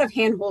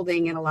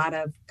hand-holding and a lot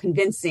of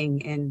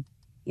convincing and,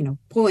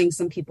 pulling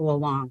some people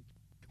along.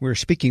 We're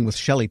speaking with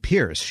Shelley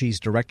Pierce. She's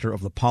director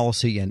of the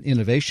Policy and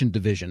Innovation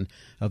Division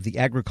of the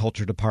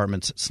Agriculture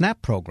Department's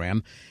SNAP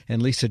program,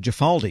 and Lisa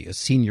Gifaldi, a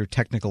senior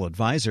technical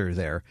advisor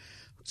there.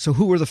 So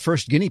who were the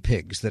first guinea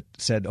pigs that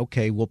said,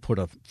 okay, we'll put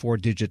a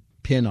 4-digit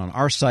PIN on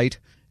our site,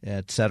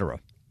 et cetera?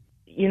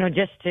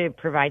 Just to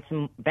provide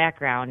some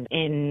background,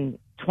 in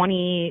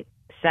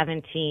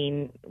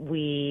 2017,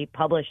 we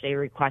published a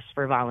request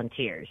for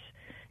volunteers,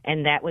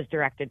 and that was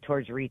directed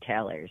towards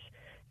retailers.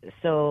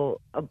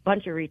 So a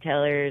bunch of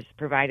retailers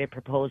provided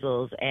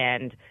proposals,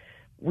 and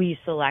we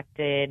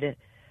selected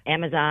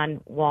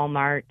Amazon,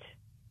 Walmart,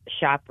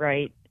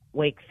 ShopRite,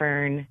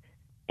 Wakefern,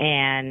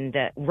 and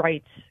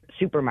Wright's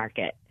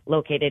Supermarket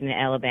located in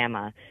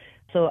Alabama.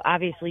 So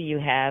obviously you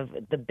have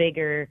the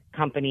bigger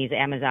companies,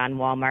 Amazon,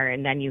 Walmart,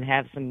 and then you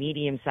have some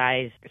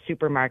medium-sized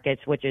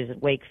supermarkets, which is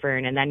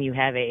Wakefern, and then you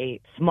have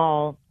a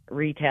small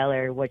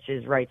retailer, which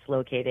is Wright's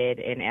located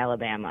in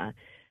Alabama.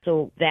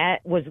 So that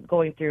was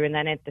going through, and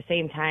then at the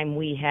same time,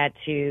 we had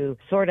to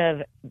sort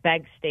of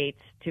beg states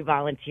to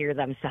volunteer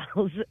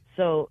themselves.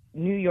 So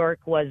New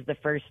York was the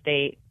first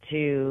state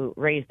to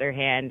raise their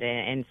hand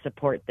and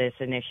support this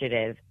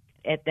initiative.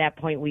 At that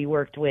point, we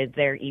worked with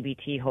their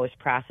EBT host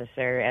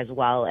processor as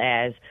well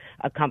as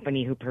a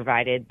company who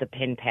provided the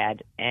PIN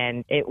pad.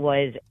 And it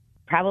was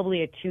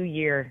probably a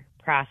 2-year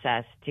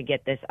process to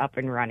get this up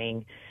and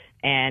running.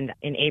 And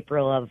in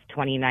April of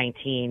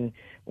 2019,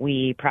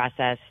 we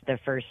processed the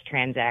first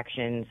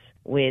transactions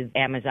with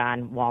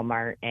Amazon,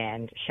 Walmart,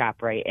 and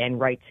ShopRite, and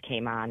Wright's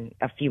came on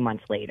a few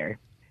months later.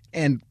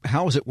 And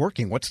how is it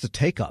working? What's the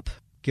take-up?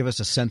 Give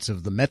us a sense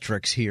of the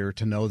metrics here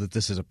to know that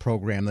this is a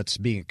program that's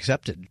being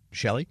accepted.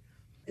 Shelley?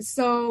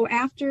 So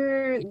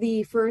after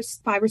the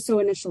first 5 or so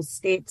initial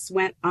states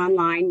went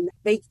online,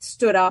 they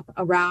stood up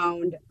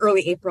around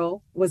early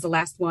April was the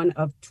last one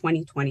of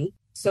 2020.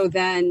 So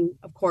then,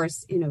 of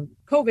course,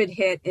 COVID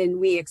hit and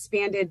we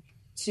expanded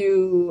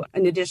to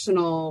an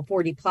additional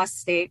 40 plus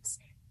states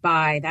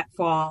by that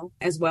fall,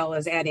 as well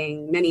as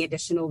adding many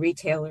additional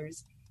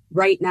retailers.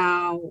 Right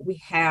now,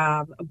 we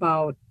have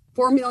about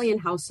 4 million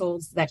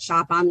households that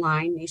shop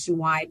online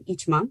nationwide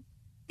each month.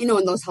 And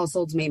those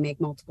households may make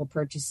multiple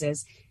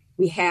purchases.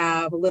 We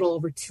have a little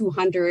over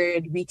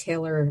 200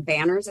 retailer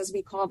banners, as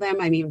we call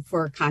them. I mean,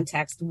 for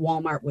context,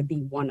 Walmart would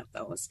be one of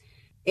those.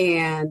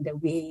 And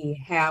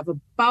we have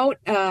about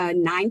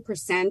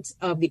 9%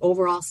 of the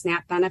overall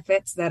SNAP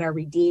benefits that are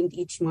redeemed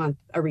each month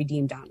are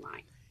redeemed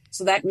online.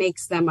 So that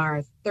makes them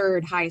our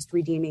third highest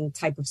redeeming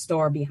type of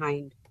store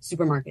behind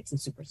supermarkets and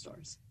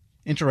superstores.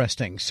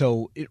 Interesting.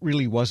 So it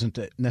really wasn't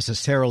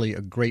necessarily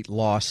a great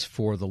loss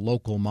for the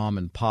local mom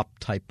and pop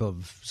type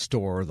of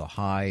store, the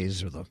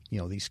Highs or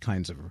these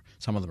kinds of,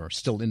 some of them are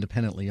still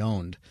independently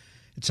owned.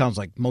 It sounds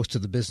like most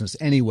of the business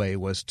anyway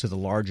was to the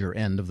larger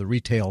end of the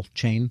retail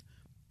chain.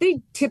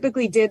 They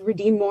typically did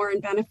redeem more in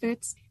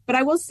benefits, but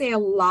I will say a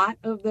lot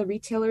of the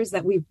retailers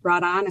that we've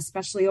brought on,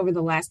 especially over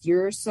the last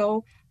year or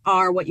so,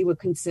 are what you would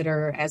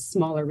consider as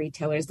smaller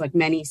retailers, like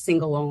many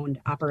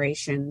single-owned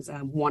operations,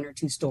 1 or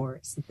 2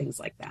 stores and things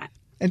like that.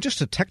 And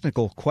just a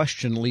technical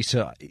question,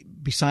 Lisa,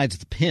 besides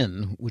the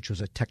PIN, which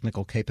was a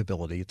technical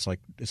capability, it's like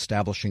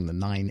establishing the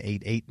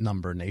 988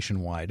 number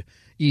nationwide.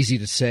 Easy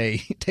to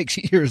say, it takes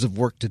years of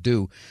work to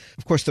do.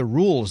 Of course, the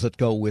rules that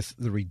go with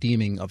the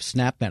redeeming of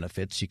SNAP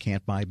benefits, you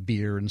can't buy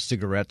beer and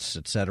cigarettes,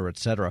 et cetera, et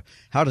cetera.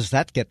 How does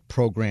that get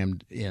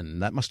programmed in?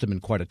 That must have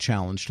been quite a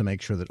challenge to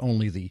make sure that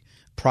only the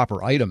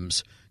proper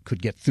items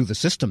could get through the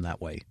system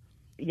that way.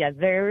 Yeah,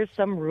 there are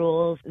some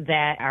rules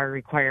that are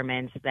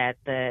requirements that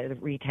the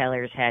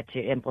retailers had to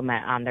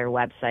implement on their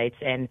websites.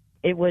 And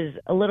it was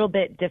a little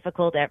bit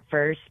difficult at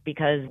first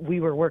because we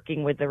were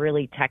working with the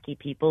really techie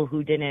people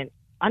who didn't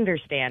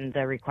understand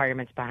the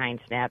requirements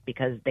behind SNAP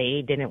because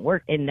they didn't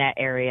work in that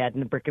area in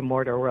the brick and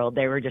mortar world.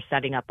 They were just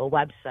setting up a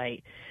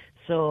website.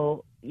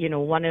 So,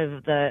 one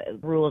of the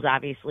rules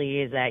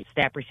obviously is that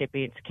SNAP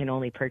recipients can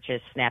only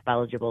purchase SNAP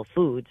eligible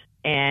foods.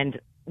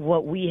 And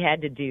what we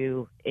had to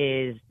do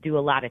is do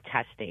a lot of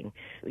testing.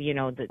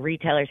 The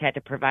retailers had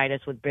to provide us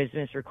with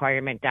business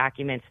requirement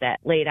documents that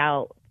laid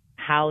out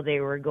how they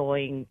were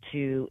going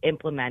to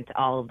implement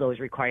all of those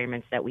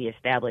requirements that we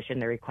established in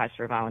the request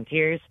for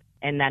volunteers.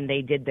 and then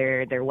they did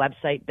their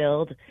website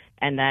build.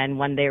 And then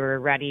when they were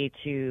ready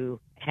to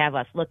have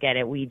us look at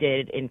it, we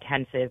did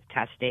intensive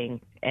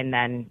testing, and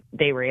then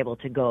they were able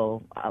to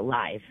go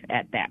live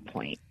at that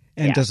point.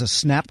 And does a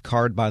SNAP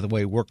card, by the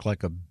way, work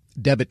like a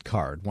debit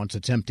card? Once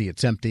it's empty,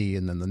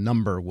 and then the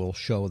number will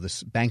show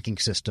this banking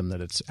system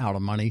that it's out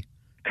of money?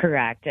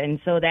 Correct. And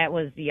so that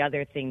was the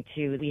other thing,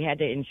 too. We had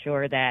to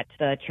ensure that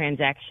the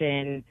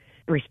transaction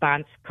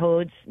response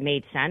codes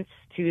made sense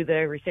to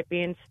the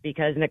recipients,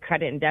 because in the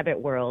credit and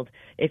debit world,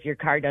 if your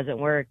card doesn't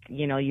work,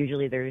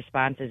 usually the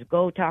response is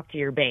go talk to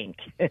your bank.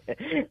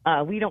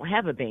 We don't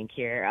have a bank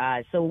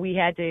here. So we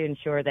had to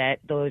ensure that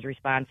those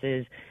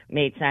responses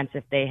made sense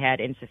if they had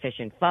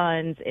insufficient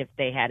funds, if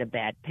they had a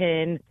bad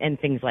PIN, and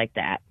things like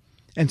that.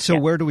 And so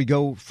where do we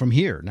go from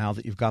here now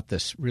that you've got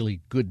this really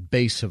good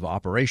base of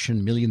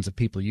operation, millions of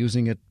people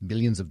using it,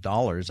 billions of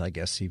dollars, I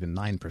guess even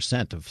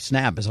 9% of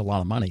SNAP is a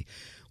lot of money.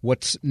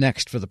 What's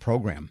next for the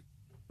program?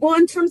 Well,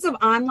 in terms of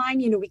online,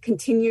 we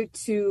continue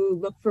to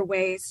look for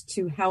ways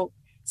to help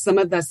some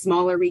of the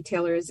smaller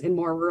retailers in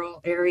more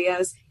rural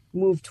areas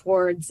move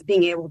towards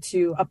being able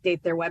to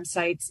update their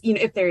websites,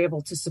 if they're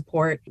able to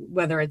support,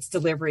 whether it's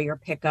delivery or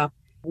pickup.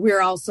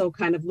 We're also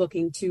kind of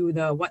looking to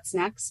the what's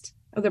next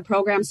of the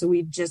program. So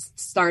we've just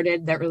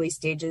started the early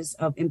stages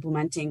of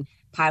implementing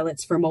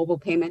pilots for mobile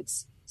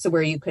payments. So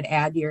where you could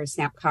add your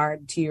SNAP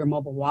card to your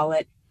mobile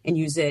wallet and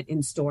use it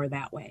in store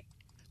that way.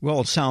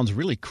 Well, it sounds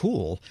really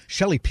cool.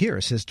 Shelley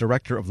Pierce is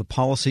director of the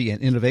Policy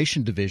and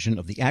Innovation Division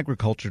of the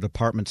Agriculture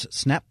Department's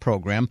SNAP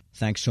program.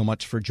 Thanks so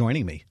much for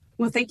joining me.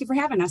 Well, thank you for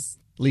having us.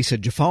 Lisa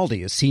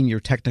Gifaldi is Senior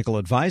Technical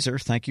Advisor.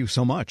 Thank you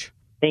so much.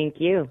 Thank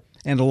you.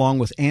 And along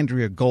with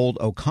Andrea Gold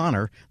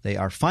O'Connor, they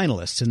are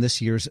finalists in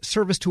this year's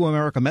Service to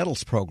America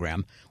Medals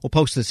program. We'll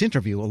post this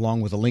interview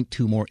along with a link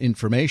to more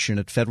information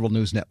at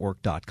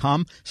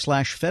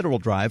federalnewsnetwork.com/Federal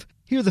Drive.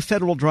 Hear the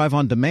Federal Drive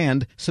on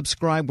demand.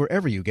 Subscribe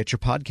wherever you get your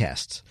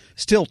podcasts.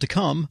 Still to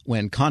come,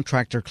 when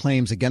contractor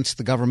claims against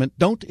the government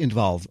don't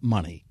involve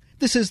money.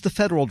 This is the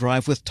Federal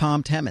Drive with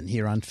Tom Temin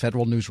here on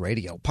Federal News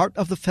Radio, part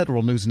of the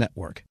Federal News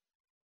Network.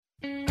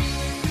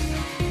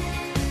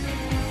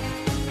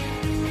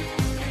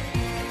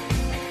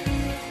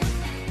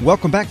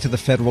 Welcome back to the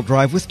Federal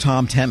Drive with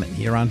Tom Temin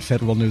here on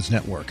Federal News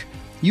Network.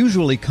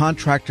 Usually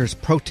contractors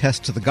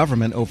protest to the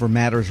government over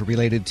matters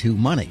related to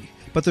money,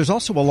 but there's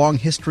also a long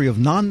history of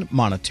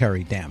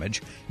non-monetary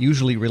damage,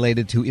 usually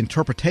related to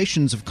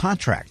interpretations of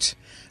contracts.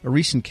 A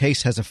recent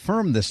case has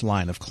affirmed this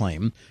line of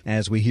claim,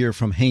 as we hear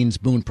from Haynes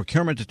Boone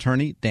procurement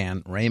attorney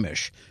Dan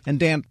Ramish. And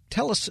Dan,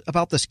 tell us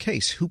about this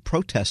case. Who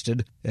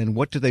protested, and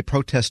what did they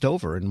protest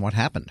over, and what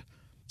happened?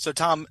 So,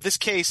 Tom, this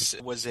case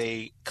was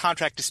a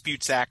Contract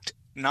Disputes Act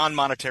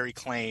non-monetary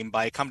claim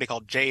by a company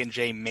called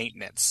J&J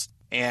Maintenance.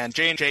 And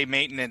J&J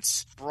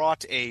Maintenance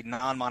brought a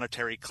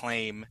non-monetary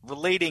claim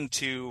relating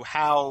to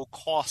how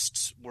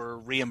costs were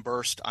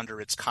reimbursed under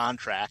its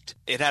contract.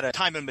 It had a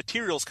time and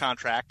materials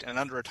contract, and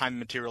under a time and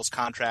materials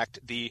contract,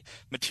 the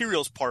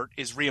materials part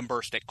is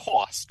reimbursed at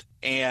cost.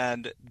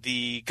 And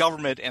the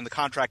government and the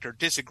contractor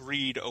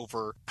disagreed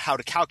over how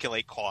to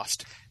calculate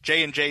cost.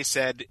 J&J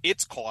said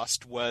its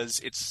cost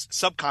was its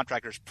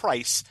subcontractor's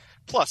price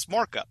plus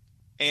markup.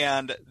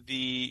 And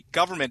the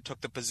government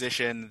took the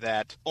position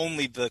that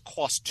only the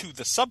cost to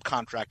the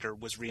subcontractor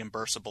was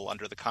reimbursable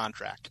under the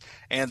contract.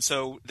 And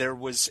so there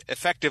was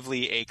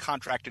effectively a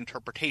contract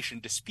interpretation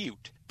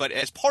dispute. But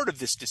as part of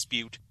this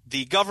dispute,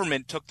 the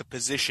government took the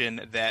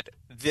position that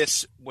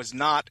this was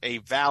not a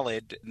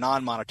valid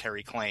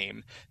non-monetary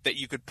claim, that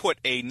you could put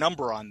a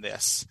number on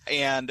this.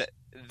 And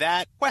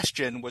that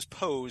question was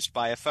posed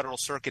by a Federal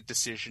Circuit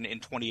decision in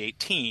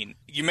 2018.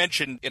 You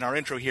mentioned in our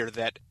intro here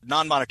that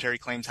non-monetary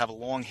claims have a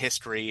long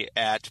history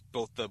at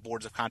both the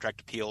Boards of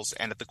Contract Appeals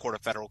and at the Court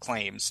of Federal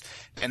Claims.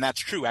 And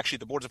that's true. Actually,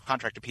 the Boards of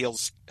Contract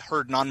Appeals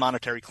heard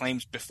non-monetary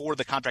claims before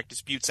the Contract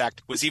Disputes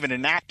Act was even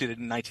enacted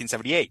in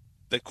 1978.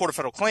 The Court of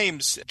Federal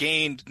Claims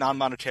gained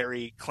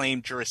non-monetary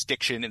claim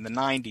jurisdiction in the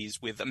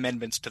 90s with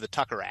amendments to the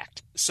Tucker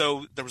Act.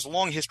 So there was a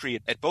long history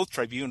at both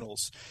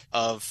tribunals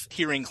of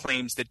hearing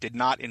claims that did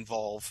not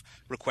involve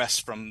requests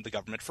from the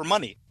government for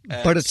money.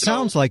 But it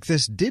sounds like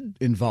this did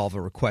involve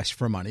a request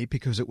for money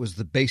because it was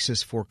the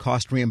basis for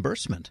cost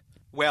reimbursement.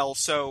 Well,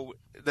 so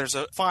there's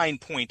a fine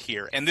point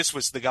here, and this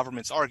was the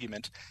government's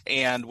argument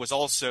and was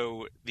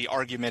also the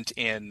argument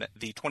in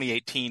the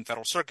 2018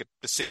 Federal Circuit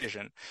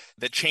decision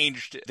that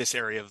changed this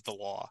area of the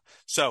law.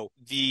 So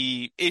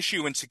the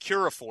issue in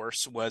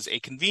Securiforce was a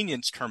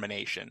convenience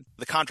termination.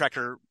 The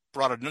contractor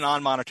brought a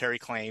non-monetary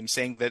claim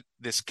saying that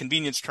this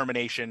convenience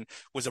termination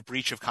was a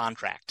breach of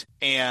contract.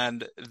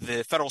 And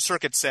the Federal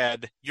Circuit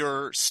said,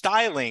 you're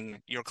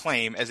styling your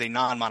claim as a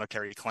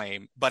non-monetary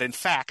claim, but in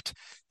fact,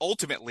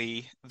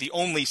 ultimately, the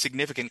only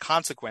significant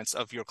consequence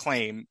of your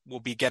claim will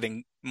be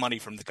getting money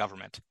from the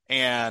government.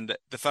 And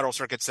the Federal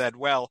Circuit said,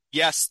 well,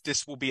 yes,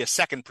 this will be a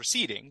second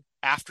proceeding.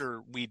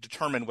 After we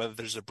determine whether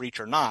there's a breach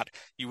or not,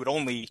 you would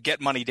only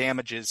get money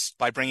damages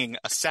by bringing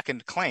a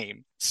second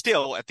claim.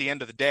 Still, at the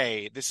end of the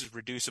day, this is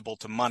reducible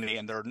to money,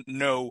 and there are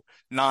no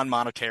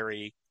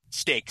non-monetary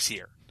stakes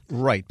here.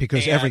 Right,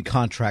 because every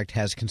contract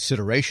has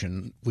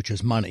consideration, which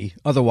is money.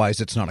 Otherwise,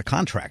 it's not a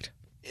contract.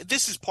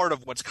 This is part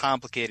of what's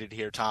complicated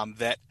here, Tom.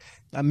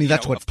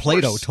 That's what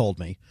Plato told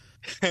me.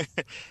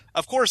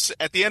 Of course,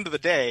 at the end of the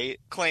day,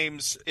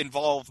 claims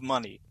involve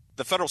money.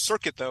 The Federal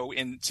Circuit, though,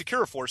 in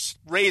Securiforce,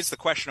 raised the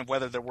question of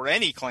whether there were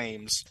any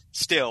claims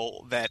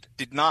still that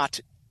did not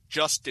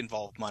just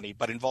involve money,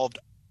 but involved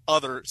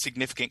other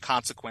significant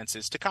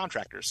consequences to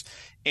contractors.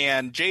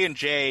 And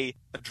J&J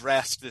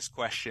addressed this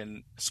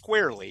question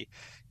squarely.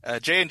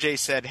 J&J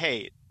said,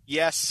 hey,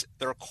 yes,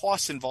 there are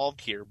costs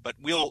involved here, but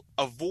we'll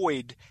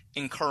avoid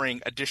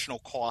incurring additional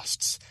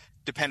costs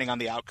depending on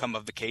the outcome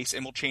of the case,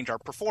 and we'll change our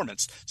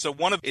performance. So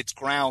one of its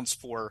grounds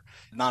for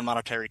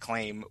non-monetary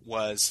claim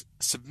was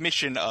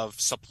submission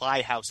of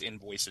supply house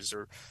invoices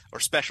or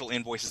special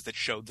invoices that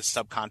showed the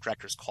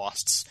subcontractor's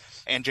costs.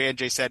 And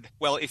J&J said,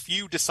 well, if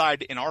you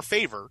decide in our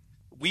favor,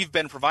 we've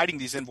been providing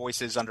these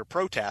invoices under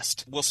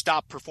protest, we'll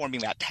stop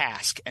performing that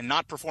task. And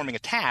not performing a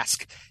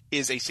task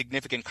is a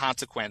significant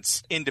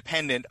consequence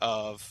independent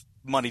of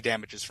money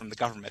damages from the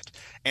government.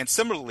 And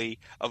similarly,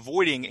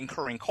 avoiding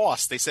incurring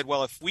costs, they said,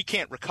 well, if we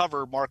can't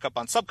recover markup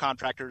on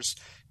subcontractors,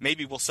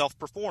 maybe we'll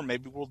self-perform.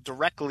 Maybe we'll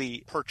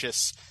directly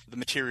purchase the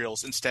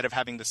materials instead of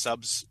having the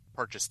subs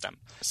purchase them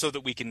so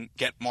that we can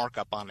get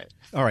markup on it.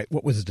 All right.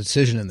 What was the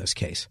decision in this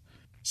case?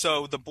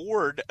 So the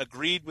board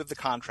agreed with the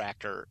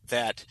contractor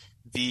that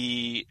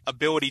the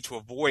ability to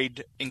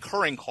avoid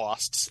incurring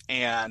costs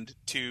and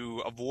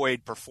to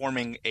avoid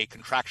performing a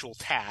contractual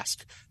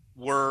task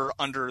were,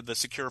 under the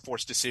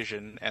Securiforce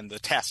decision and the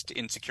test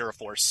in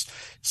Securiforce,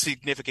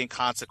 significant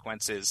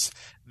consequences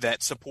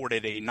that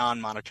supported a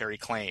non-monetary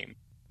claim.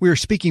 We're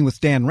speaking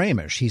with Dan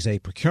Ramish. He's a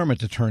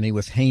procurement attorney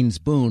with Haynes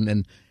Boone.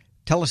 And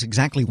tell us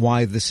exactly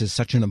why this is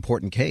such an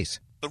important case.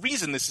 The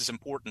reason this is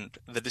important,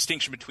 the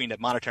distinction between a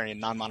monetary and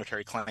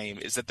non-monetary claim,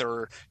 is that there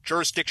are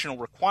jurisdictional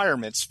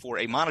requirements for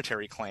a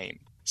monetary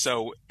claim.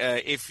 So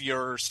if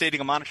you're stating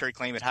a monetary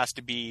claim, it has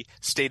to be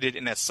stated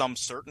in a sum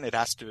certain. It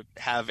has to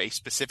have a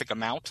specific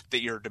amount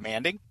that you're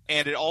demanding.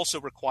 And it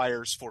also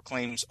requires for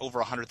claims over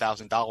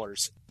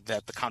 $100,000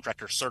 that the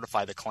contractor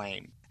certify the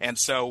claim. And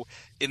so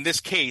in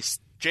this case,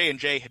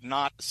 J&J had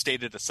not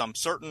stated a sum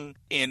certain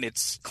in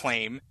its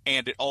claim,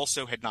 and it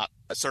also had not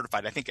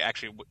certified. I think it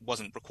actually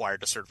wasn't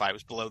required to certify. It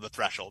was below the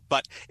threshold.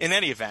 But in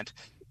any event,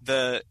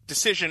 the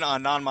decision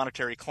on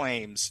non-monetary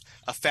claims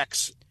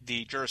affects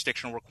the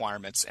jurisdictional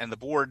requirements. And the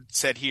board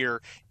said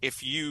here,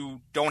 if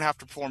you don't have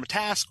to perform a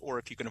task or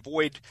if you can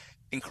avoid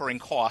incurring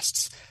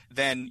costs,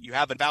 then you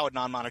have a valid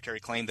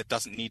non-monetary claim that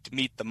doesn't need to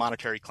meet the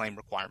monetary claim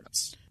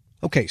requirements.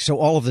 Okay, so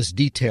all of this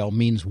detail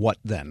means what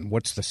then?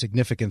 What's the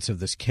significance of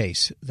this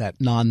case, that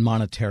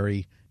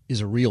non-monetary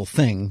is a real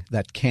thing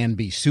that can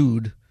be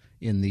sued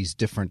in these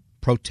different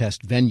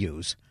protest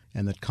venues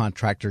and that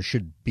contractors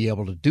should be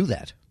able to do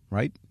that,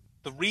 right?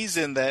 The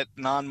reason that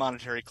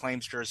non-monetary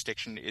claims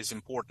jurisdiction is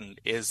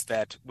important is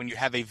that when you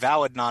have a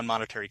valid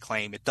non-monetary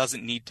claim, it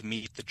doesn't need to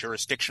meet the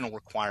jurisdictional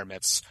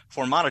requirements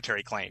for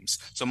monetary claims.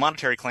 So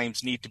monetary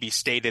claims need to be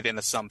stated in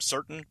a sum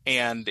certain,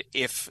 and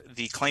if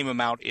the claim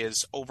amount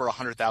is over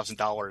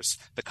 $100,000,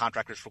 the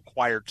contractor is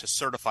required to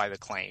certify the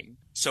claim.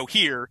 So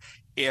here,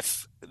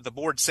 if the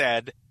board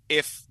said,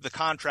 if the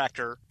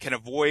contractor can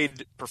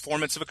avoid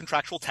performance of a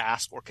contractual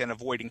task or can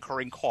avoid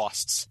incurring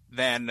costs,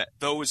 then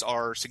those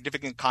are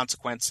significant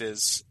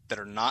consequences that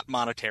are not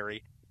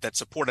monetary, that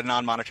support a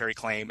non-monetary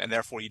claim, and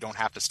therefore you don't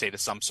have to state a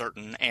sum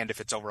certain, and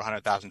if it's over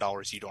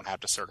 $100,000, you don't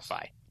have to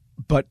certify.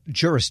 But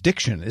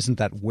jurisdiction, isn't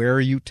that where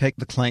you take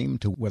the claim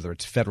to, whether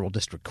it's federal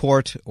district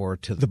court or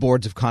to the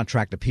boards of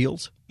contract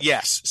appeals?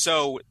 Yes.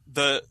 So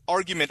the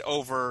argument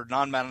over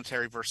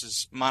non-monetary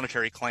versus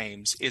monetary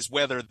claims is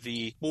whether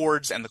the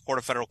boards and the Court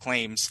of Federal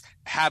Claims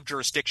have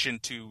jurisdiction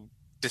to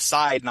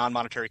decide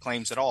non-monetary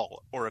claims at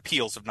all or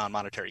appeals of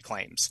non-monetary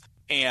claims.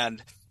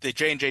 And the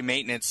J&J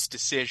maintenance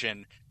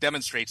decision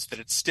demonstrates that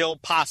it's still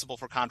possible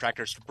for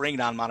contractors to bring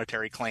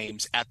non-monetary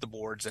claims at the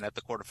boards and at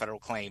the Court of Federal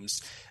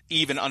Claims,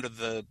 even under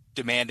the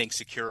demanding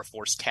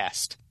Securiforce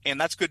test.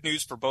 And that's good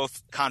news for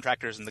both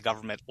contractors and the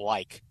government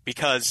alike,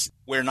 because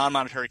where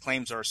non-monetary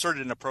claims are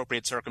asserted in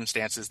appropriate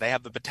circumstances, they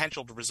have the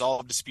potential to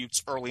resolve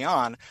disputes early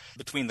on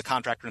between the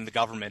contractor and the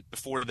government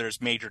before there's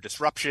major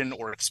disruption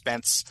or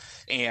expense,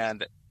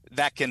 and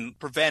that can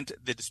prevent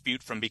the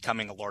dispute from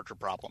becoming a larger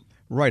problem.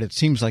 Right. It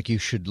seems like you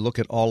should look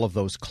at all of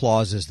those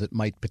clauses that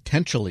might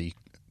potentially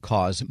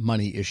cause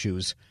money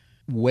issues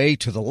way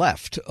to the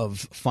left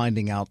of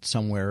finding out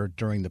somewhere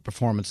during the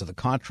performance of the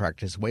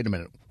contract is, wait a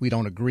minute, we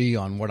don't agree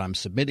on what I'm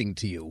submitting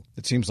to you.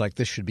 It seems like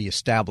this should be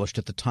established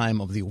at the time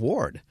of the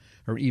award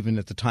or even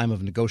at the time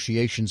of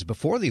negotiations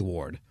before the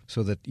award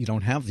so that you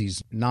don't have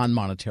these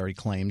non-monetary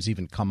claims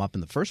even come up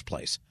in the first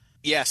place.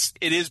 Yes,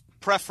 it is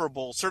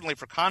preferable, certainly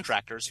for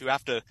contractors who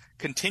have to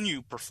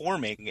continue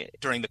performing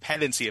during the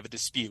pendency of a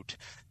dispute,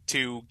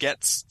 to get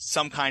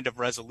some kind of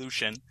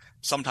resolution,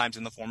 sometimes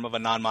in the form of a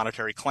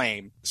non-monetary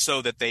claim,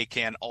 so that they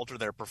can alter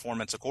their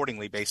performance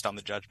accordingly based on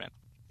the judgment.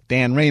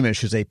 Dan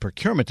Ramish is a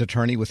procurement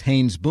attorney with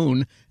Haynes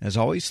Boone. As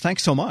always,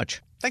 thanks so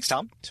much. Thanks,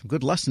 Tom. Some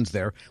good lessons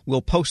there.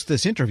 We'll post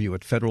this interview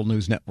at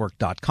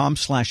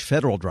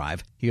federalnewsnetwork.com/Federal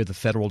Drive. Hear the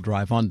Federal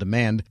Drive on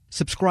demand.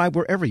 Subscribe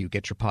wherever you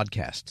get your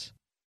podcasts.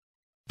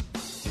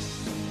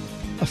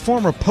 A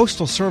former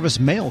Postal Service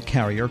mail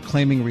carrier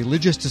claiming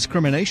religious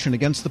discrimination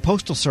against the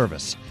Postal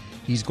Service.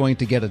 He's going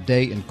to get a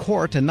day in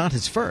court and not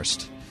his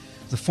first.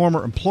 The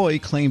former employee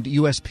claimed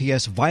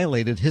USPS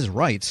violated his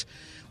rights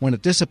when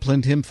it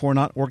disciplined him for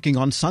not working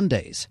on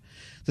Sundays.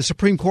 The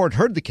Supreme Court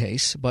heard the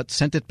case, but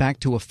sent it back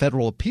to a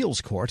federal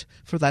appeals court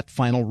for that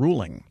final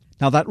ruling.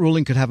 Now, that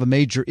ruling could have a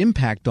major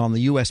impact on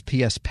the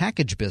USPS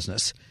package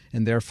business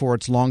and therefore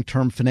its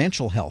long-term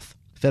financial health.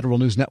 Federal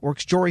News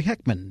Network's Jory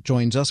Heckman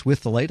joins us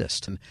with the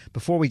latest. And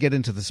before we get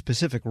into the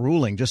specific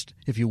ruling, just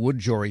if you would,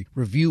 Jory,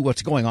 review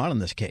what's going on in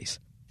this case.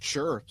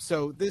 Sure.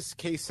 So this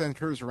case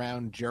centers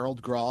around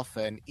Gerald Groff,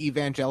 an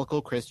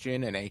evangelical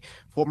Christian and a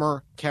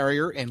former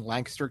carrier in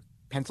Lancaster,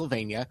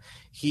 Pennsylvania.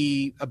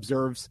 He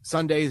observes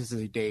Sundays as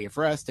a day of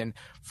rest, and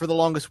for the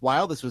longest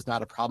while, this was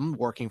not a problem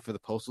working for the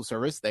Postal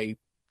Service. They,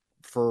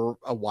 for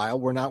a while,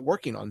 were not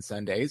working on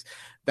Sundays.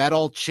 That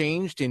all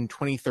changed in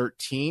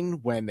 2013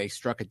 when they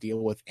struck a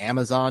deal with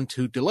Amazon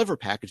to deliver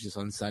packages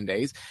on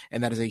Sundays,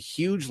 and that is a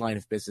huge line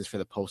of business for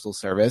the Postal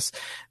Service.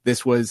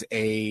 This was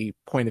a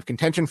point of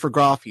contention for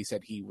Groff. He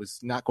said he was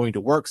not going to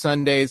work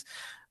Sundays.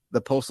 The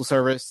Postal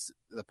Service,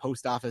 the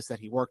post office that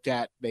he worked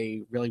at,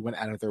 they really went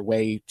out of their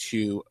way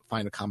to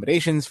find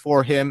accommodations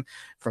for him.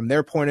 From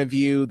their point of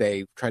view,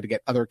 they tried to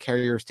get other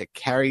carriers to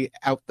carry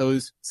out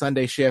those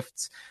Sunday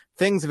shifts.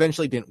 Things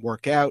eventually didn't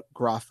work out.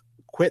 Groff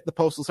quit the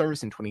Postal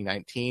Service in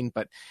 2019,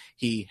 but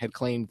he had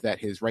claimed that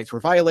his rights were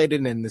violated,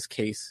 and in this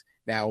case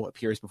now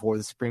appears before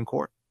the Supreme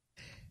Court.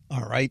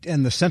 All right,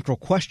 and the central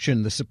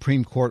question the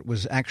Supreme Court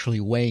was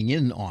actually weighing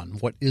in on,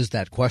 what is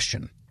that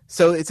question?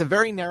 So it's a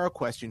very narrow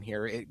question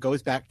here. It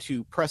goes back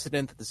to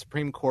precedent that the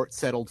Supreme Court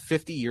settled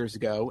 50 years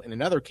ago in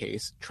another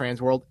case,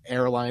 Transworld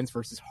Airlines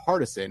versus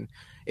Hardison.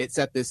 It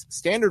set this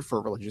standard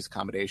for religious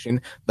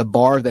accommodation, the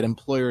bar that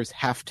employers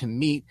have to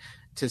meet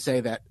to say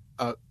that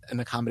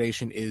an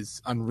accommodation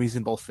is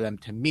unreasonable for them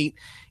to meet.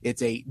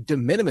 It's a de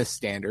minimis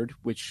standard,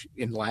 which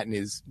in Latin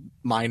is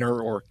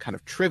minor or kind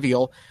of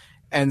trivial.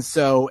 And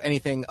so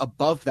anything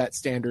above that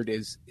standard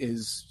is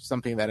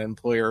something that an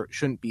employer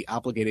shouldn't be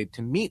obligated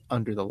to meet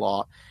under the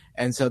law.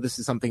 And so this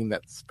is something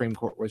that the Supreme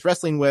Court was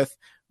wrestling with.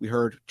 We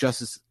heard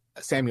Justice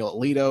Samuel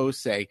Alito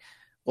say,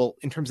 well,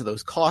 in terms of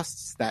those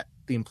costs that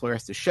the employer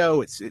has to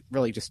show, it's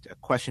really just a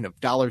question of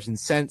dollars and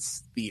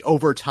cents. The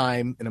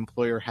overtime an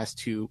employer has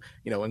to,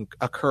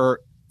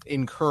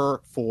 incur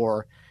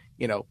for,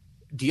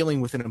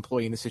 dealing with an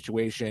employee in a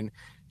situation.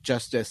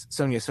 Justice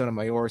Sonia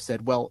Sotomayor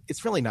said, well,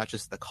 it's really not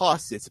just the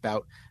costs. It's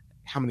about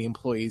how many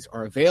employees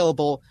are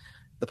available.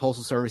 The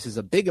Postal Service is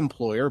a big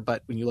employer,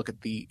 but when you look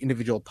at the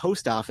individual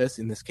post office,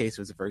 in this case,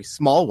 it was a very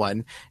small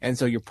one. And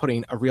so you're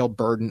putting a real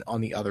burden on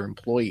the other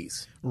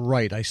employees.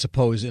 Right. I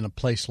suppose in a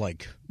place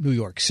like New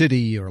York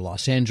City or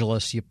Los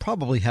Angeles, you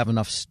probably have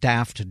enough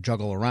staff to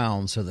juggle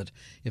around so that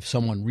if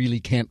someone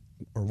really can't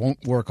or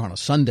won't work on a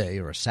Sunday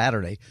or a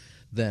Saturday,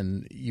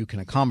 then you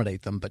can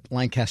accommodate them. But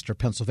Lancaster,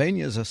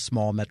 Pennsylvania is a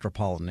small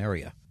metropolitan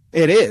area.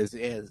 It is.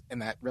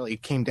 And that really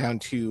came down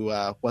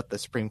to what the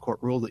Supreme Court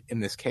ruled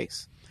in this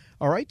case.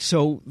 All right,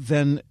 so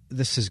then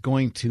this is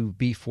going to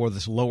be for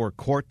this lower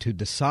court to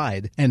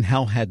decide. And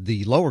how had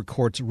the lower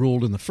courts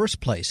ruled in the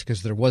first place?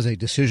 Because there was a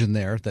decision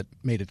there that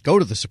made it go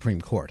to the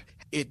Supreme Court.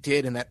 It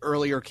did. In that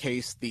earlier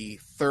case, the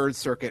Third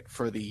Circuit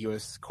for the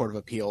U.S. Court of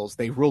Appeals,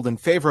 they ruled in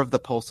favor of the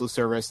Postal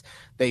Service.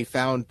 They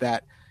found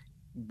that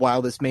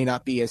while this may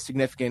not be a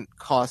significant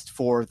cost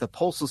for the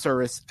Postal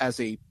Service as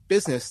a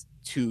business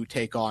to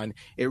take on,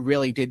 it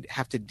really did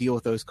have to deal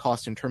with those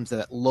costs in terms of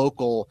that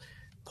local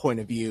point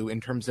of view, in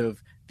terms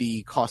of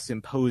the costs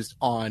imposed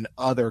on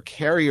other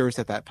carriers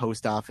at that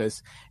post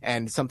office,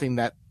 and something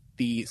that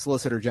the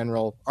Solicitor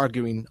General,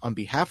 arguing on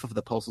behalf of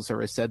the Postal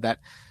Service, said that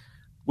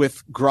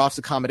with Groff's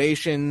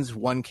accommodations,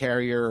 one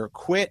carrier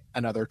quit,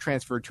 another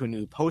transferred to a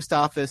new post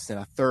office, and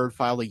a third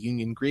filed a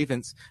union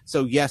grievance.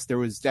 So yes, there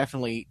was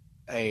definitely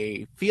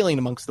a feeling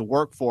amongst the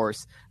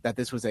workforce that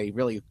this was a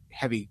really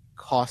heavy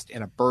cost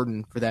and a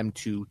burden for them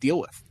to deal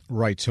with.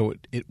 Right, so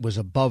it was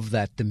above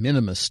that de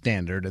minimis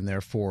standard, and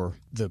therefore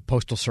the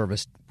Postal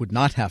Service would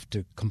not have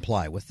to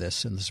comply with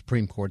this, and the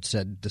Supreme Court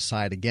said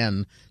decide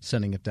again,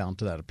 sending it down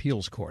to that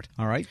appeals court.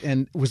 All right,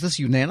 and was this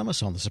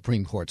unanimous on the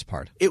Supreme Court's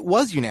part? It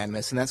was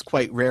unanimous, and that's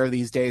quite rare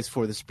these days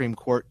for the Supreme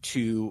Court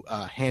to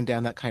hand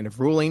down that kind of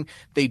ruling.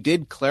 They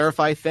did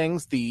clarify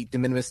things, the de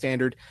minimis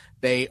standard.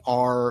 They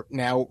are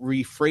now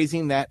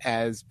rephrasing that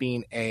as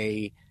being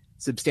a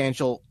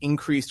substantial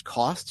increased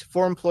cost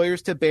for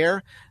employers to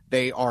bear.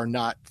 They are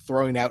not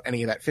throwing out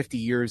any of that 50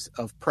 years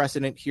of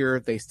precedent here.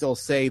 They still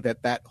say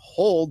that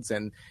holds,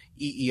 and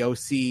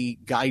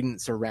EEOC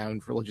guidance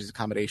around religious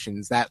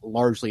accommodations, that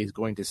largely is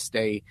going to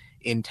stay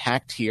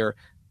intact here.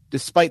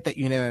 Despite that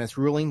unanimous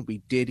ruling, we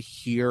did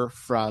hear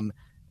from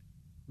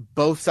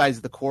both sides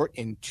of the court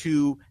in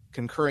two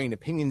concurring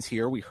opinions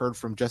here. We heard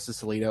from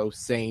Justice Alito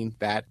saying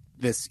that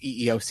this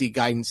EEOC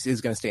guidance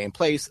is going to stay in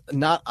place.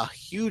 Not a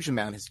huge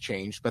amount has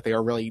changed, but they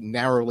are really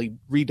narrowly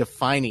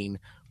redefining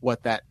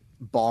what that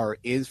bar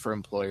is for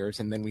employers.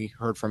 And then we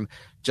heard from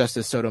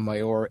Justice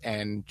Sotomayor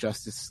and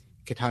Justice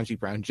Ketanji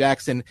Brown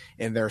Jackson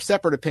in their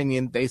separate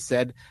opinion. They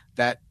said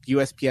that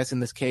USPS in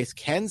this case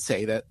can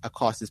say that a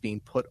cost is being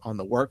put on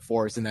the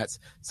workforce, and that's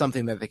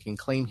something that they can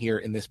claim here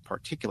in this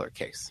particular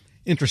case.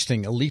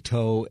 Interesting.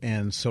 Alito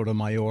and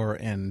Sotomayor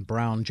and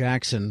Brown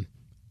Jackson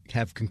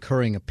have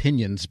concurring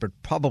opinions, but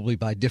probably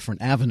by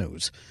different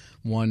avenues.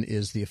 One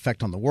is the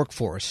effect on the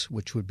workforce,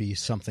 which would be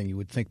something you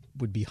would think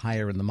would be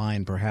higher in the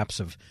mind perhaps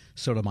of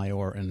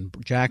Sotomayor and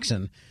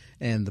Jackson,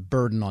 and the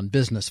burden on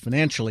business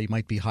financially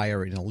might be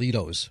higher in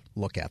Alito's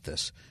look at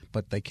this.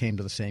 But they came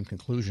to the same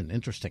conclusion.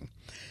 Interesting.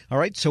 All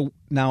right, so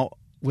now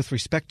with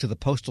respect to the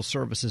Postal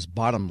Service's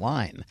bottom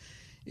line,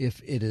 if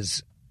it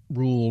is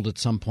ruled at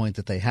some point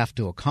that they have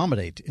to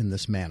accommodate in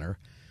this manner,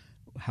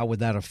 how would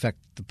that affect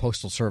the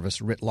Postal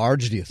Service writ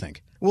large, do you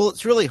think? Well,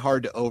 it's really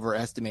hard to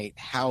overestimate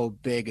how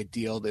big a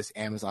deal this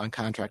Amazon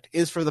contract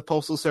is for the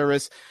Postal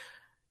Service.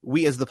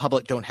 We as the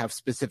public don't have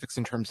specifics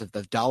in terms of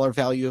the dollar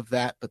value of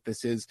that, but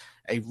this is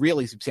a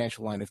really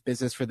substantial line of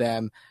business for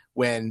them.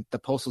 When the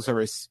Postal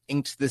Service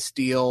inked this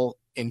deal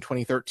in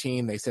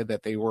 2013, they said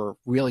that they were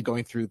really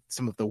going through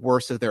some of the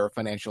worst of their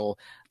financial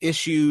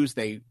issues.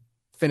 They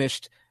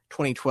finished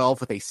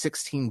 2012 with a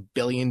 $16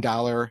 billion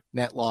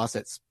net loss.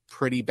 That's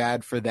pretty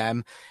bad for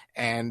them.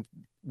 And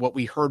what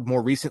we heard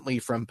more recently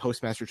from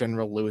Postmaster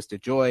General Louis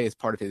DeJoy as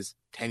part of his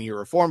 10-year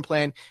reform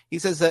plan, he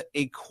says that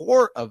a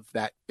core of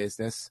that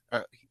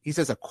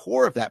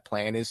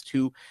plan is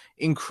to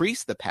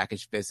increase the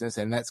package business.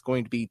 And that's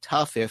going to be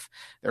tough if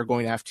they're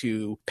going to have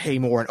to pay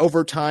more in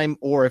overtime,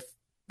 or if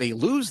they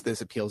lose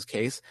this appeals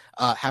case,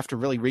 have to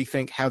really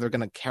rethink how they're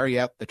going to carry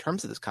out the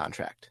terms of this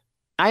contract.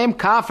 I am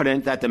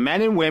confident that the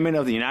men and women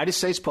of the United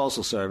States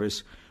Postal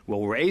Service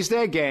will raise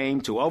their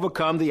game to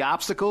overcome the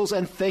obstacles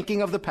and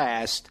thinking of the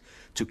past,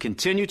 to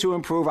continue to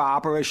improve our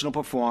operational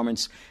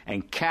performance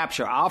and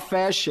capture our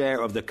fair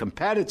share of the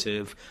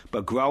competitive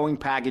but growing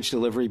package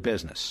delivery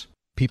business.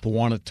 People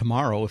want it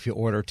tomorrow if you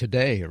order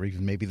today, or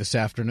even maybe this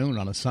afternoon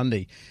on a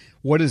Sunday.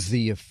 What is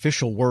the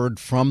official word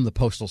from the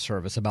Postal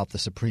Service about the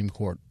Supreme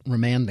Court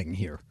remanding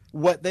here?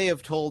 What they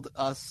have told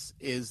us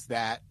is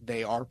that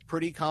they are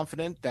pretty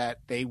confident that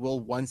they will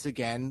once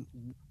again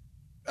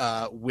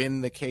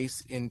win the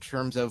case in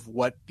terms of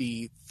what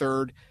the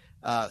Third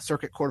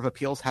Circuit Court of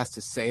Appeals has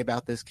to say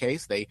about this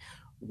case. They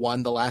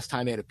won the last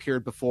time it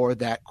appeared before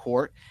that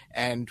court,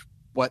 and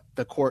what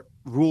the court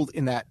ruled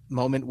in that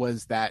moment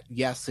was that,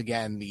 yes,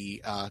 again,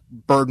 the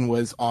burden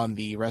was on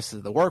the rest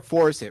of the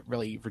workforce. It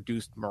really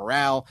reduced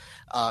morale.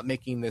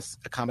 Making this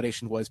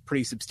accommodation was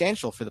pretty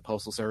substantial for the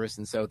Postal Service,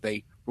 and so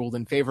they ruled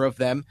in favor of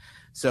them.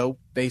 So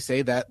they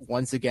say that,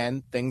 once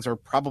again, things are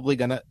probably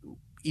going to,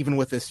 even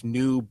with this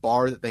new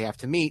bar that they have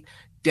to meet,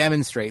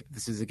 demonstrate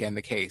this is again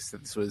the case,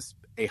 that this was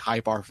a high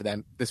bar for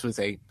them. This was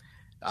a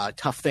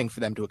tough thing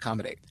for them to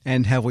accommodate.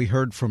 And have we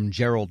heard from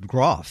Gerald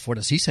Groff? What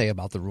does he say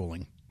about the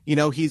ruling? You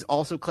know, he's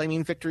also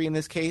claiming victory in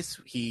this case.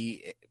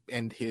 He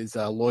and his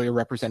lawyer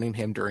representing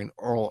him during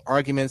oral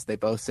arguments, they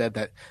both said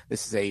that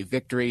this is a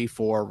victory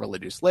for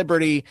religious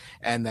liberty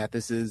and that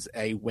this is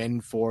a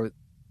win for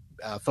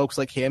folks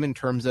like him in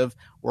terms of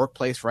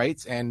workplace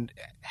rights and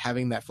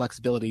having that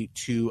flexibility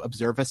to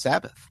observe a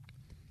Sabbath.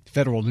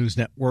 Federal News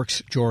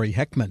Network's Jory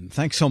Heckman,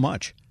 thanks so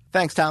much.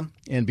 Thanks, Tom.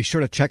 And be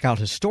sure to check out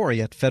his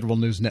story at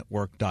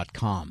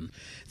federalnewsnetwork.com.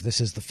 This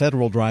is the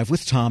Federal Drive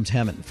with Tom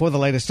Temin. For the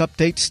latest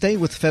updates, stay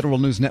with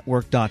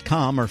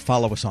federalnewsnetwork.com or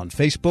follow us on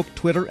Facebook,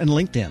 Twitter, and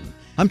LinkedIn.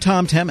 I'm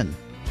Tom Temin.